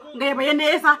yabaye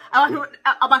neza abantu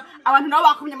nabo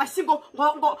bakomye amashyi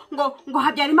ngo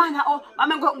Habyarimana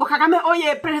ngo Kagame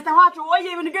oye perezida wacu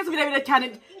oye ibintu byose birebire cyane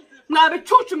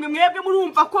mwabicucu mwebwe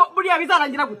murumva ko buriya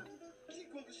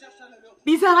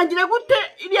bizarangira gute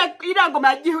iriya ngoma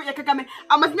yagiyeho ya Kagame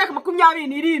amaze imyaka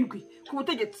 27 ku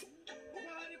butegetsi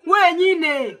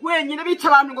wenyine bica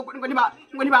abantu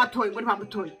ngo ntibatoye ngo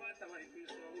ntibamutoye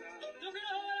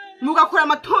mugakora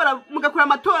amatora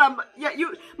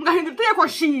mugahindura itegeko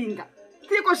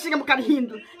nshinga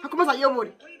mukarihindura hakomeza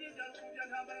ayobore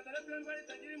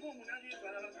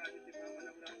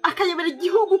akayobera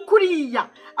igihugu kuriya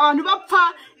abantu bapfa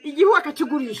igihugu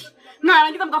akakigurisha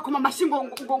mwarangiza mugakoma amashyi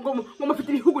ngo mufite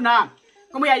ibihugu nawe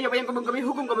ngo muyayoboye ngo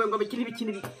ibihugu ngo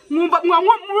bikini mwumva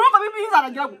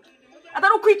bizarangira gute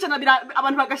atari ukwicana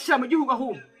abantu bagashira mu gihugu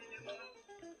ahubwo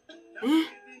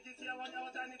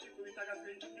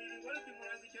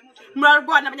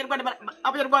murarwana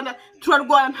abanyarwanda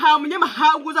turarwana nta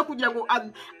munyamahanga uza kugira ngo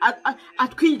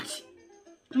atwice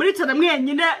muricana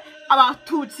mwenyine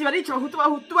abatutsi barica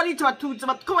abahutu barica abatutsi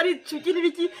abatwa barica ikindi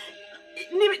biki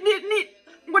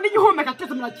ngo n'igihumeka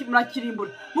cyose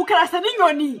murakirimbura mukarasa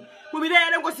n'inyoni mu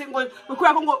birere ngo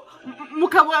kubera ko ngo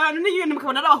mukabona n'inyoni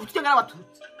mukabona ari abahutu cyangwa ari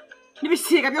abatutsi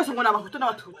n'ibisiga byose ngo ni abahutu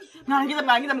n'abatutsi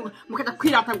mwarangiza mukajya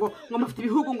kwirata ngo mufite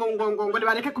ibihugu ngo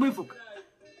nibareke kubivuga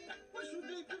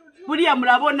buriya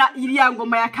murabona iriya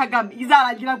ngoma ya Kagame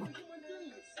izarangira gute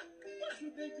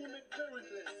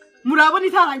murabona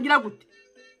izarangira gute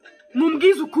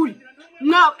mumbwiza ukuri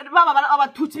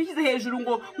abatutsi bishyize hejuru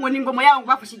ngo ni ingoma yabo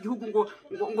bafashe igihugu ngo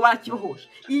barakibohosha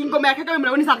iyi ngoma ya Kagame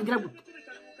murabona izarangira gute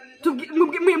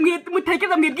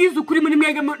mutekereza mwibwiza ukuri muri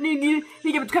mwege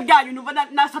n'ige bitwe byanyu numva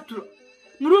nasatura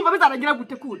murumva bizarangira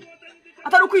gute kundi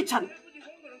atari ukwicana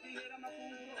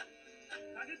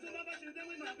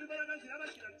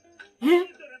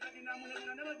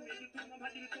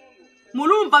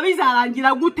murumva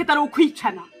bizarangira gute atari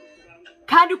ukwicana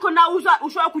kandi ko nawe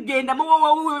ushobora kugenda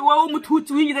wowe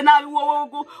umututsi wigize nabi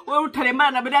wowe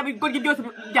utaremana na biriya bigoryi byose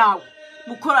byawe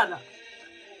mukorana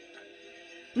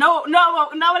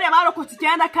nawe reba barokotse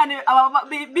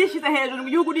 94 bishyize hejuru mu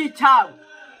gihugu n'icyabo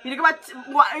birega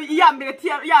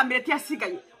ya mbere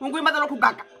yasigaye ngo imaze no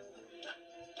kugaga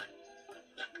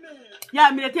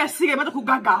ya mbere yasigaye imaze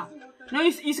kugaga nayo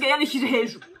isigaye yarishije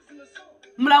hejuru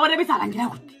murabona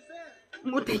bizarangira gute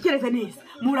mutekereze neza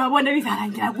murabona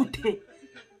bizarangira gute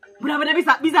murabona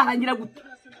bizarangira gute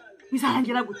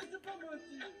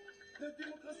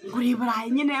ngo uri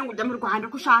Burayi nyine ngo ujya mu Rwanda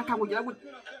ko ushaka ngo ugira gute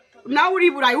nawe uri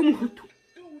Burayi w'umuhutu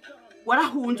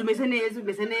warahunze umeze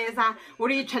neza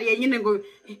uricariye nyine ngo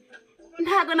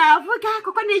ntago navuga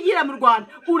kuko nigira mu Rwanda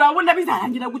urabona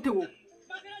bizarangira gute wowe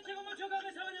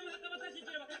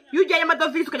yujyaye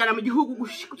amadovize ukajyana mu gihugu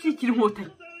gushikira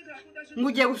inkotanyi ngo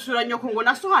ugiye gusura nyoko ngo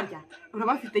naso harya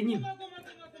urabafite nyine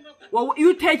wowe iyo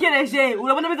utekereje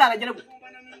urabona bizarangira gute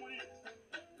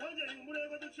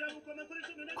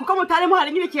kuko mutaremo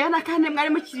hari nyine 94 mwari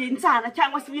mukiri insana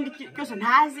cyangwa se ibindi cyose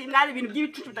ntazi mwari ibintu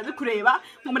by'ibicucu bitazi kureba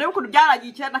ngo murebe ukuntu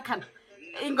byaragiye 94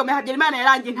 ingome Habyarimana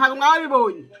yarangiye ntabwo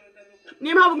mwabibonye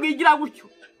niyo mpamvu mwigira gutyo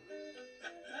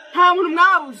nta muntu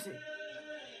mwabuze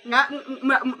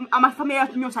amafamiye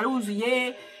yacu yose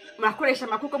aruzuye murakoresha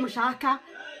amakuko mushaka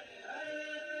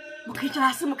mukicara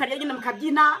hasi mukarya nyine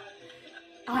mukabyina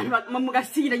abantu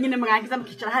mugasira nyine mwagiza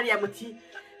mukicara hariya muti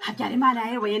Habyarimana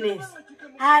yayoboye neza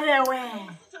arewe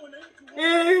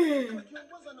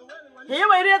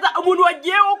yewe reza umuntu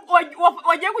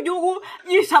wagiye ku gihugu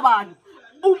yisha abantu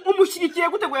umushyigikiye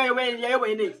gute ngo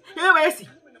yayoboye neza yayoboye si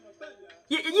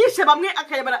yishe bamwe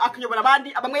akayobora abandi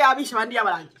bamwe yabisha abandi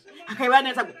yabarangiye akayobora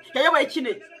neza gute yayoboye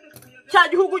kine cya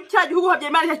gihugu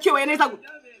Habyarimana yakiyoboye neza gute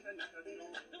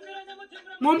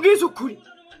mumbwize ukuri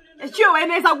yakiyoboye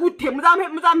neza gute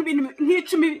muzampe ibintu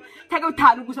nk'icumi cyangwa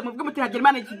 5 gusa muvuge muti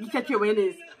Habyarimana yakiyoboye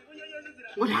neza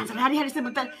ngo ntanze hari se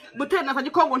butera na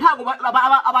Kongo ntago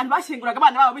abantu bashinguraga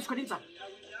abana babo bishwe n'inzara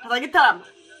hazagitarama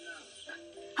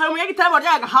hari umunyagitarama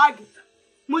waryaga hage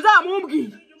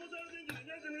muzamumbwire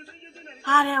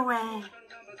arewe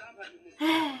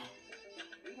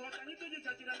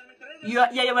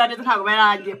yayobora neza ntago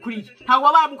barangiye kuri ntago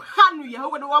bamuhanuye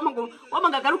ahubwo ni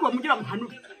wamangagaruka bamugira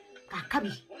muhanure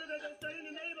kakabiri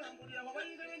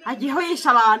agiyeho yisha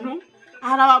abantu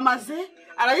arabamaze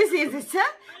arayizinzitse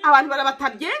abantu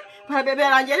barabatabye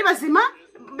bararangiye ari bazima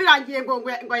birangiye ngo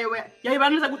yayobora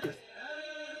neza gute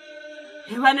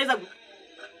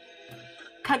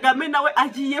Kagame nawe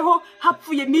agiyeho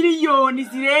hapfuye miliyoni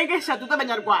zirenga 3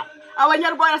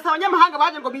 z'abanyarwanda si abanyamahanga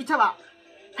baje ngo bica abantu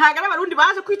ntago ari abarundi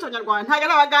baje kwica abanyarwanda ntago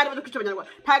ari abagari baje kwica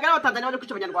abanyarwanda ntago ari abatanzania baje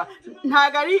kwica abanyarwanda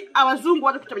ntago ari abazungu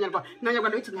baje kwica abanyarwanda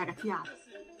n'abanyarwanda bicinye hagati yabo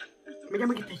mujya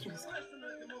mugitekereza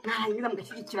mwarangiza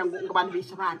mugashyigikira ngo abantu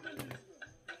bisha abandi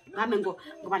namwe ngo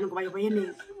abantu ngo bayoboye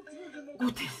neza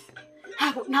gute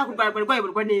ntago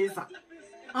rwayoborwa neza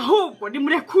ahubwo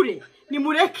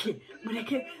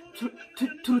nimureke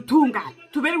turutungane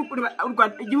tubere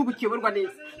igihugu kiyoborwa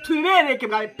neza tubereke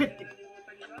mwa pete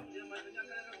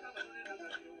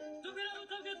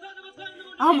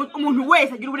aho umuntu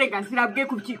wese agira uburenganzira bwe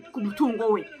ku mutungo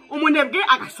we umunebwe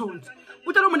agasonza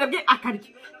utari umunebwe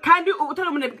akarya kandi utari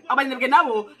umunebwe abanebwe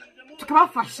nabo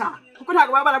tukabafasha kuko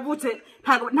ntago baba baravutse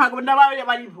ntago nabaye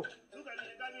bariho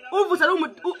uvuze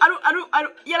ari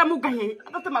yaramugaye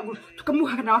atatamaguru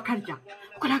tukamuhaga nawe akarya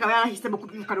kuko ntago yarahisemo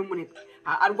kubyuka ari umunebwe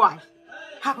arwaye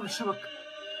ntago bishoboka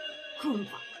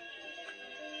kumva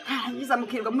harangiza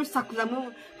mukirwa musakuza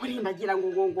murindagira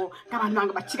ngo abantu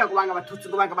banga bakiga ngo banga batutsi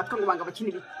ngo banga batwa ngo banga bakina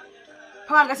ibi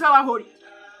abanga se babahori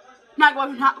ntago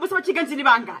bose bakiganzi ni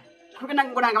bangara kuko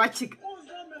ngo nanga bakiga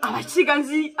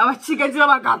abakiganzi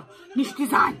babagabo ni inshuti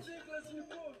zanjye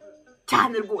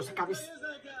cyane rwose kabisa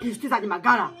inshuti zanjye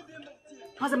magara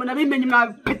maze muna bimenye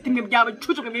mwapeti mwe byaba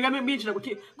cucu mwe binjira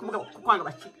kuvuga kwanga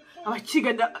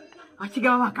abakiga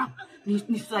babagabo ni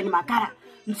inshuti zanjye magara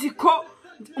nziko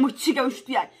umukiga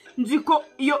w'inshuti yanjye nziko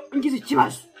iyo ngize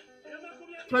ikibazo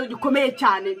gikomeye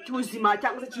cyane cy'ubuzima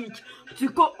cyangwa se cyiki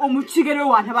nziko umukiga rero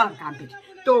wantabara bwa mbere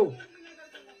to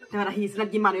ndarahize na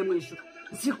by'Imana yo mu ijuru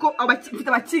nziko mfite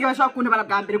abakiga bashaka kuntabara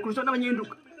bwa mbere kurusha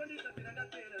n'abanyenduka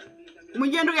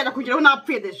umunyenduka yajya kugeraho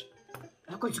napfuye deje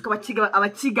ariko nziko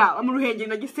abakiga mu Ruhengeri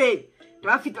na Gisenyi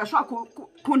bafite bashaka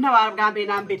kuntabara bwa mbere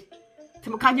na mbere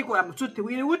timukangikora mucuti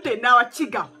wiri ute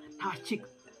nawakiga ntakiga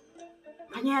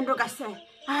kanyendo gase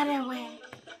arewe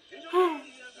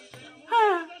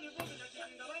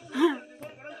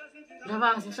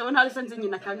ndabazi shabona hari senze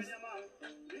nyina kabisa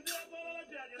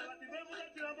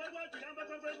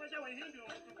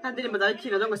ndirimbo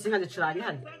zakina zo ngo singa zicuranye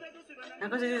hano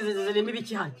nako zirimo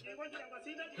ibiki hano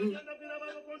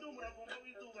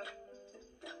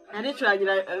ari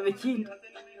curangira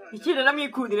ikindi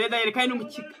namwikundire ndayereka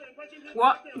n'umukiga wa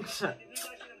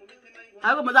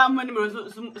ahubwo muzampa nimero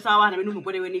z'abana be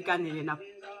n'umugore we niganire nabo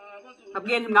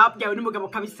babwiye ntimwabyawe n'umugabo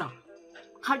kabisa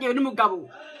kabyawe n'umugabo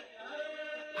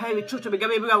hari ibicucu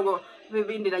bigabe bwabo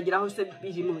bindiragira hose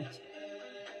biri mu biki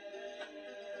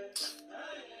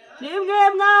nimwe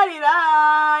mwarira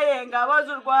ngabo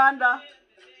z'u Rwanda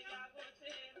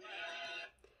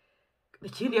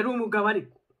ikindi yari umugabo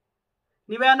ariko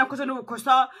niba yanakoze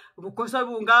n'ubukosa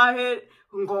bungahe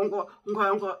ngo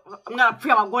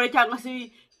mwarapfuye abagore cyangwa se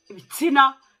ibitsina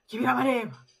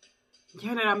kibirabareba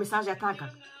ngiye nera message yatakaga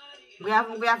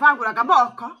ngo yavanguraga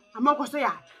amoko se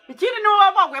ya ikindi no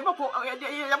bavuye amoko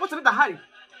yabutse bidahari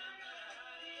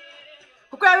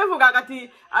kuko yabivugaga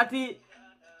ati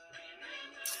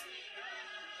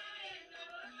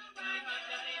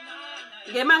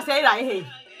Gema se ira ehe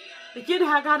ikindi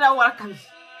hagana warakabije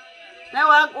nawe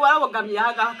warabogamye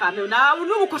hagaha kambe na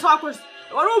n'ubukosa wakoze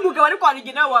wari umugabo ariko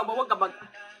arige nawe wabogamaga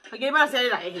Gema se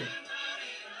ira ehe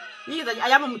yiza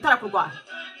ayama mutara kurwana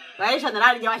baye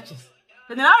general yabakize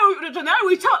general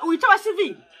wica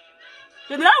abasivili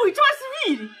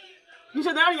ni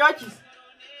general yabakize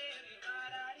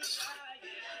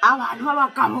abantu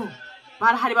b'abagabo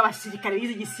barahari b'abasirikare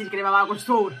bize igisirikare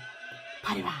babagosora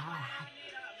pare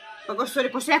bagosore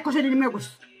kose yakoze nimwe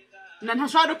gusa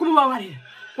ntashobora kumubabarira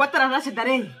watararase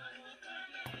dareye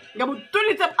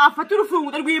ngamuturitse afata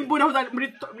urufunguzo rw'imbunda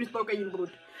muri stoke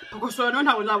y'imbunda bagosora no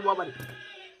ntawe uzamubabarira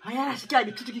hayarashe cya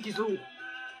gicucu k'ikizungu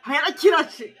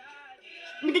hayarakirashe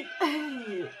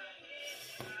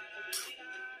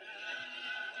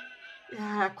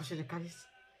yakoshere kabisa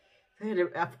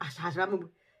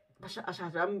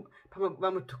ashaje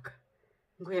bamutuka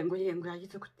ngo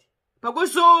yagitse gute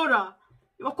bagosora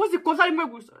bakoze ikosa rimwe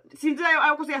gusa sinzi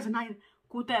ayo kosa yasa nayo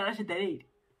kutararashe darere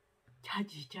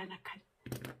cyagiye cyana kare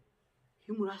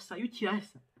y'umurasa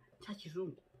y'ukirasa cya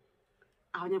kizungu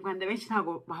abanyarwanda benshi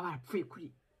ntago baba barapfuye kuri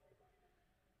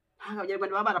ntago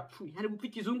abanyarwanda baba barapfuye hari gupfa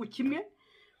ikizungu kimwe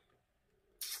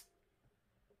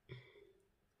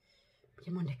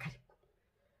byemonde kare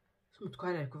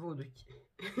umutware ari kuvuga duke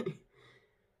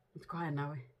mutware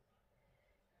nawe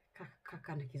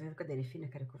kakana kiza ka Delphine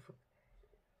kare kuvuga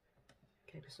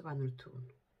kare gusobanura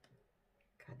utuntu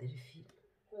ka Delphine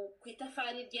ku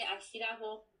itafari rye ashyiraho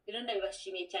rero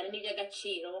ndabibashimiye cyane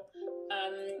n'iby'agaciro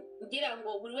ngira ngo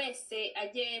buri wese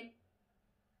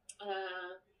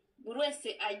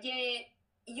ajye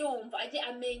yumva ajye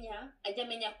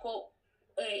amenya ko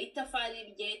itafari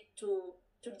rye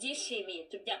tubyishimiye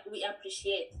we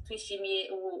appreciate twishimiye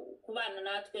kubana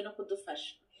natwe no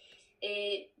kudufasha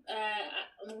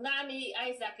umwami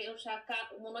Isaac ushaka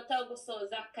umunota wo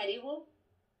gusoza karibu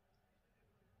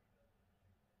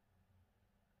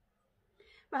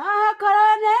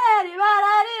bakoroneri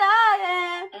barariraye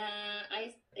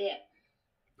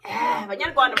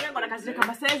abanyarwanda akazi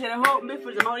kabasezereho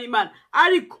mbifuriza amahoro y'Imana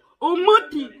ariko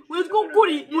umuti witwa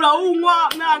ukuri murawunywa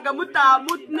mwanga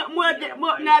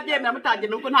mwabyemera mutangiye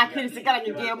nuko nta kiri sigaranye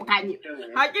ngiye mukanye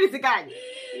nta kiri sigaranye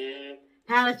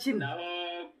nta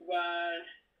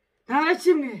na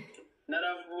kimwe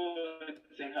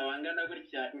naravutse nkabangana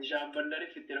gutya ijambo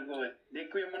ndarifite rwose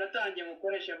reka uyu muntu atangiye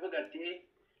mukoresha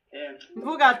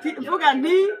mvuga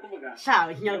nti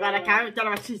shawe ikinyarwanda kawe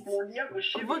cyarabacitse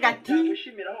mvuga ati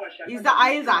iza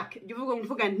Isaac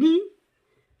mvuga nti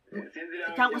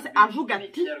cyangwa se avuga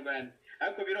ati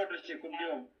ariko biroroshye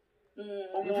kubyumva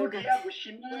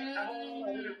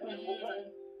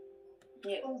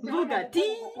mvuga ati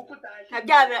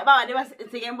ntabyabe babandi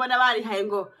basigaye mbona barihaye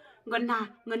ngo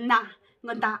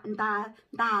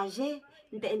ndaje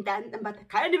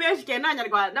kandi benshi cyane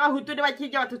n'abanyarwanda n'abahutu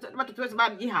n'abakirya abatutsi bose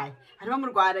babyihaye harimo mu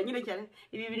Rwanda nyine cyane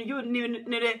ibi bintu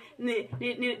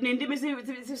ni indimi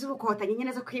z'ubukotanyi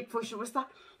nyine zo kwipfusha ubusa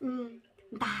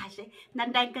ndaje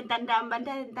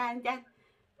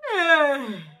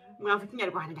mwavuga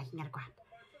ikinyarwanda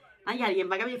nanjye hari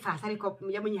imbaga b'ifaransa ariko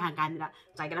mujya munyihanganira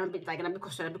nzagera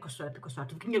mbikosora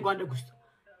tuvuga ikinyarwanda gusa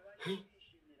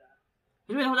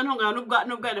niba nahoza ntongana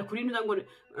n'ubwana kuri ntuza ngo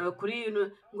kuri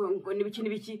ngo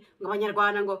nibiki ngo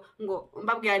abanyarwanda ngo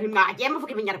mbabwira ntimwagiye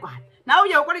muvuga ibinyarwanda nawe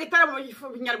ugiye gukora igitaramo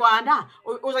mu kinyarwanda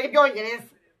uzanye ibyongereza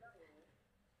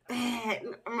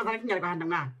muzana ikinyarwanda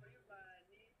mwana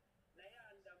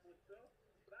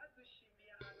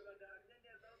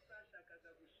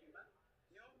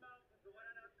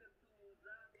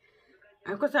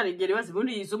ariko sarigera ibibazo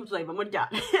ubundi izumu tuzayivamo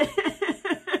ryari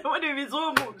ubundi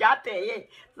ibizumu byateye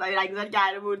tuzabirangiza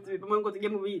ryari bivamo ngo tujye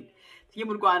mu bindi tujye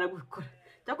mu Rwanda gukora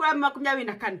cyakora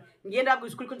 24 ngenda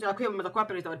babwiza ukuri ko nzara kwiyamamaza kwa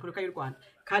perezida wa Repubulika y'u Rwanda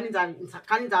kandi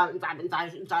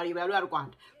nzaribera y'u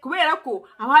Rwanda kubera ko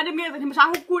abandi mwese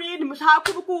ntimushaka ukuri ntimushaka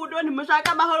urukundo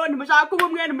ntimushaka amahoro ntimushaka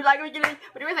ubumwe ntimushaka ibigire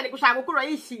buri wese ari gushaka ukuri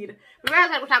yishyira buri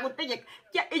wese ari gushaka gutegeka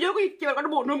igihugu kiberwa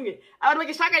n'umuntu umwe abantu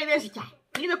bagishaka ari benshi cyane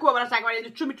nize kuba barashaka barenze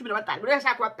 10-15 buri wese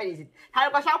ashaka kuba perezida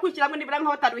ntabwo ashaka kwishyiramo nibura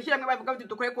nk'abatanu bishyiramo bavuga bati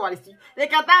dukore coalition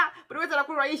reka da buri wese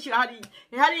arakura yishyira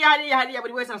hariya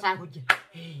buri wese arashaka kugira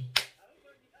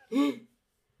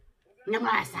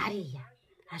nyamwasa hariya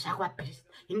ashaka kuba perezida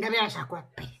Ingabire ashaka kuba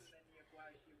perezida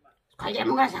Twagira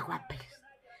Mungu ashaka kuba perezida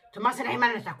Thomas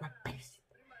Nahimana ashaka kuba perezida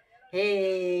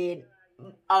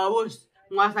abose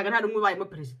mwasaga nta rumwe bayemo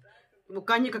perezida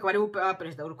mukanyika akaba ari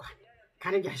perezida w'u Rwanda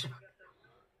kandi byashoboka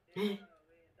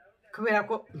kubera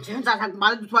ko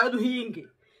nzashaka dutware duhinge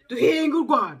u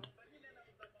Rwanda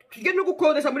tujye no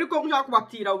gukodesha muri Kongo nshaka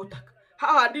kubatira ubutaka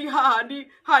hahandi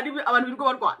abantu birirwa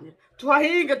barwanira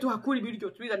tuhahinge tuhakura ibiryo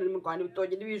tubizanire mu Rwanda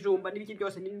bitoge n'ibijumba n'ibiki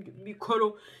byose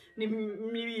n'ibikoro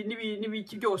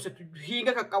n'ibiki byose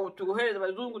duhinge kakabo tugohereza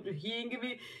abazungu duhinge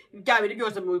bya biri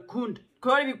byose mu bikunda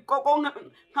kora ibikoko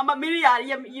nk'amamiliyari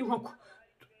y'inkoko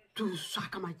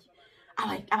dushaka amagi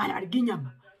abana bari bw'inyama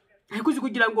ariko uzi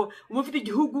kugira ngo umufite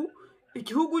igihugu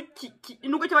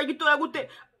nuko cyaba gitoya gute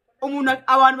umuntu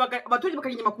abantu abaturage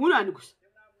bakarya inyama ku munani gusa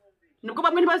nubwo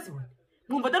bamwe ntibazibone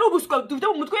mwumva atari ubuswa dufite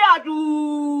mu mutwe yacu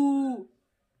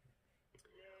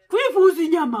kwifuza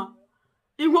inyama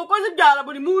inkoko zibyara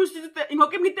buri munsi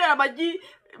inkoko imwe itera amagi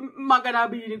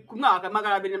 200 ku mwaka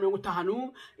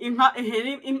 250 inka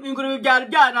ingurube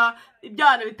ibyana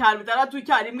 5-6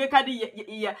 icyarimwe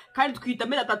kandi twita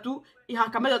amezi 3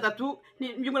 ihaka amezi 3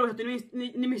 n'ibyumweru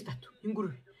 3 n'imisi 3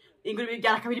 ingurube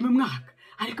ibyara 2 mu mwaka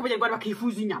ariko abanyarwanda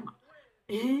bakifuza inyama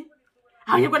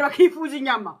abanyarwanda bakifuza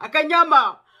inyama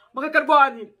akanyama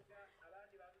bakakarwanira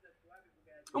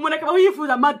umuntu akaba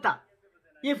yifuza amata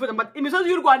imisozi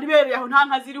y'u Rwanda ibereye aho nta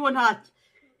nka ziriho ntaki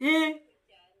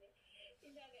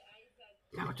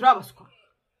ntabwo turabaswa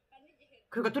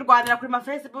kwiga turwanira kuri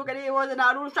Facebook ari hose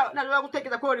nta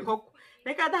gutekereza korora inkoko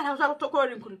reka nta ushaka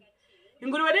korora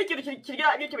ingurube ni ikintu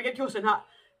kirya n'ikibege cyose nta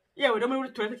yewe no muri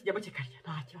turete kijyamo kikarya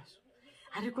nta kibazo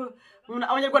ariko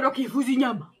abanyarwanda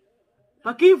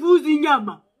bakifuza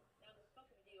inyama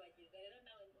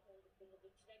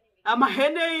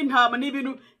amahene y'intama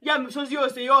n'ibintu ya misozi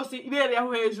yose ibereye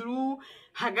aho hejuru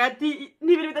hagati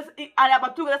n'ibintu ari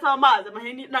amatungo adasaba amazi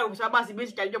amahene ntabwo gusaba amazi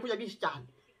menshi cyane ibyo kurya byinshi cyane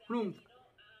urumva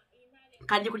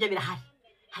kandi kurya birahari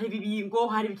hari ibibingo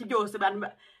hari ibiki byose abantu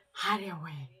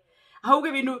harewe ahubwo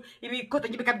ibikota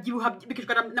bikabyibuha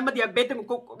bikishwa n'amadiyabete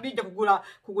ngo bijya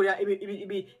kugura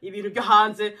ibintu byo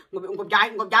hanze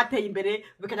ngo byateye imbere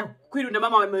bikajya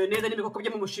kwirundamo mayoneze n'ibikoko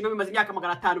byo mu mushinga bimaze imyaka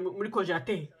 500 muri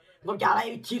konjerateri ngo byabaye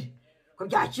bikire ngo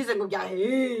byakize ngo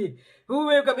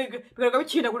bigaruka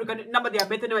bikindagurika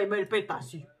n'amadiyabete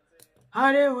n'hypertension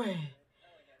harewe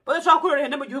badashaka kurora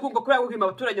ihene mu gihugu ngo kurya guhima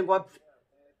abaturage ngo bapfe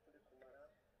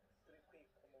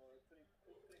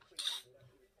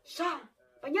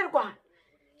banyarwanda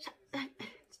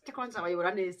cyakora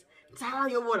nzabayobora neza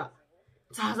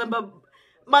nzaza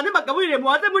mane bagaburire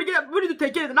muhaze muri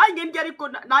dutekereza nanjye ndya ariko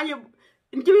nanjye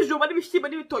ndibijumba n'ibishyimbo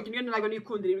n'ibitoki niyo ntabwo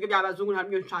nikundira ibiryo by'abazungu nta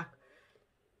byo nshaka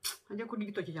njye kurya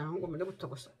igitoki cyane ngo mbone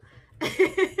gutogosa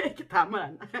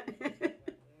kitamurana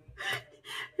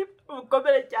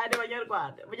ukomere cyane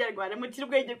banyarwanda mukiri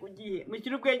ubwenge ku gihe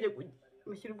mukiri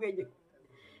ubwenge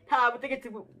nta butegetsi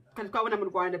kandi twabona mu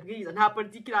Rwanda bwiza nta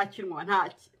politiki irakinwa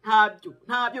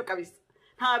ntabyo kabisa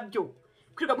ntabyo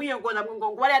kwiga mwiyongoza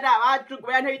ngo bari ari abacu ngo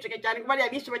bari ntabiceke cyane ngo bari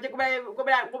abishe bajye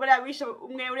ngo bari abishe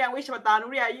umwe uriya wishe 5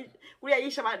 uriya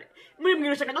yishe muri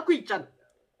mwirushanwa no kwicana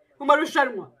mu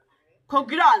marushanwa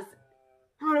concurrence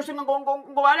ntarushanwa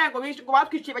ngo barengo bishe ngo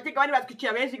batwiciye bake bari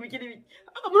batwiciye benshi bikiri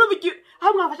muri biki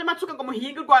hamwe hafashe amatsuka ngo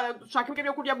muhinga u Rwanda dushaka ibyo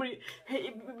byo kurya muri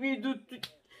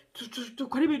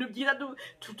tukora ibintu byiza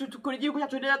tukora igihugu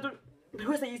cyacu neza buri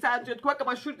wese yisanzuye twubaka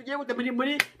amashuri tugiye gute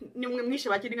muri nimwe mwishe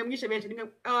bakiri nimwe mwishe benshi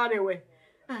nimwe arewe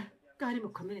kandi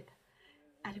mukomere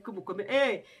ariko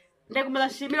mukomere ndagumaza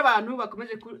nshimira abantu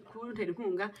bakomeje kuntera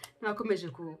inkunga n'abakomeje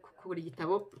kugura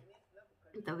igitabo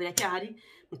biracyahari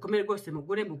mukomere rwose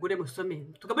mugure musome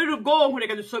tugaburire ubwonko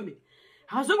reka dusome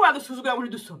abazungu badusuzugura ngo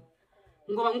ntidusome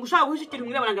ngo ushaka guhishikira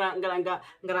umwirabura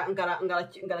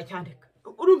ngaracyandika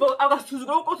urumva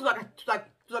agasuzugura kuko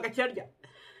tuzagakirarya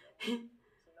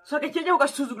tuzagakirarya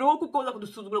ugasuzugura kuko uza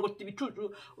kudusuzugura ngo ibicucu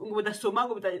ngo budasoma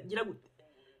ngo butagira gute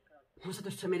muze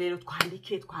dusome rero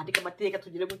twandike amateka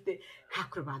tugire gute nta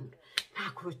kurubanda nta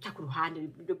kuruca ku ruhande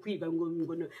byo kwiga ngo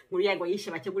nguriya ngo yishe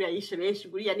bake nguriya yishe benshi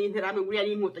nguriya ni interamwe nguriya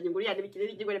ni inkotanyi nguriya ni bikiri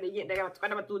n'igigore bigenda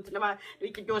abatwana abatutsi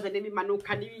n'ibiki byose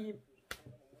n'ibimanuka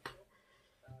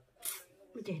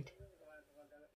mugende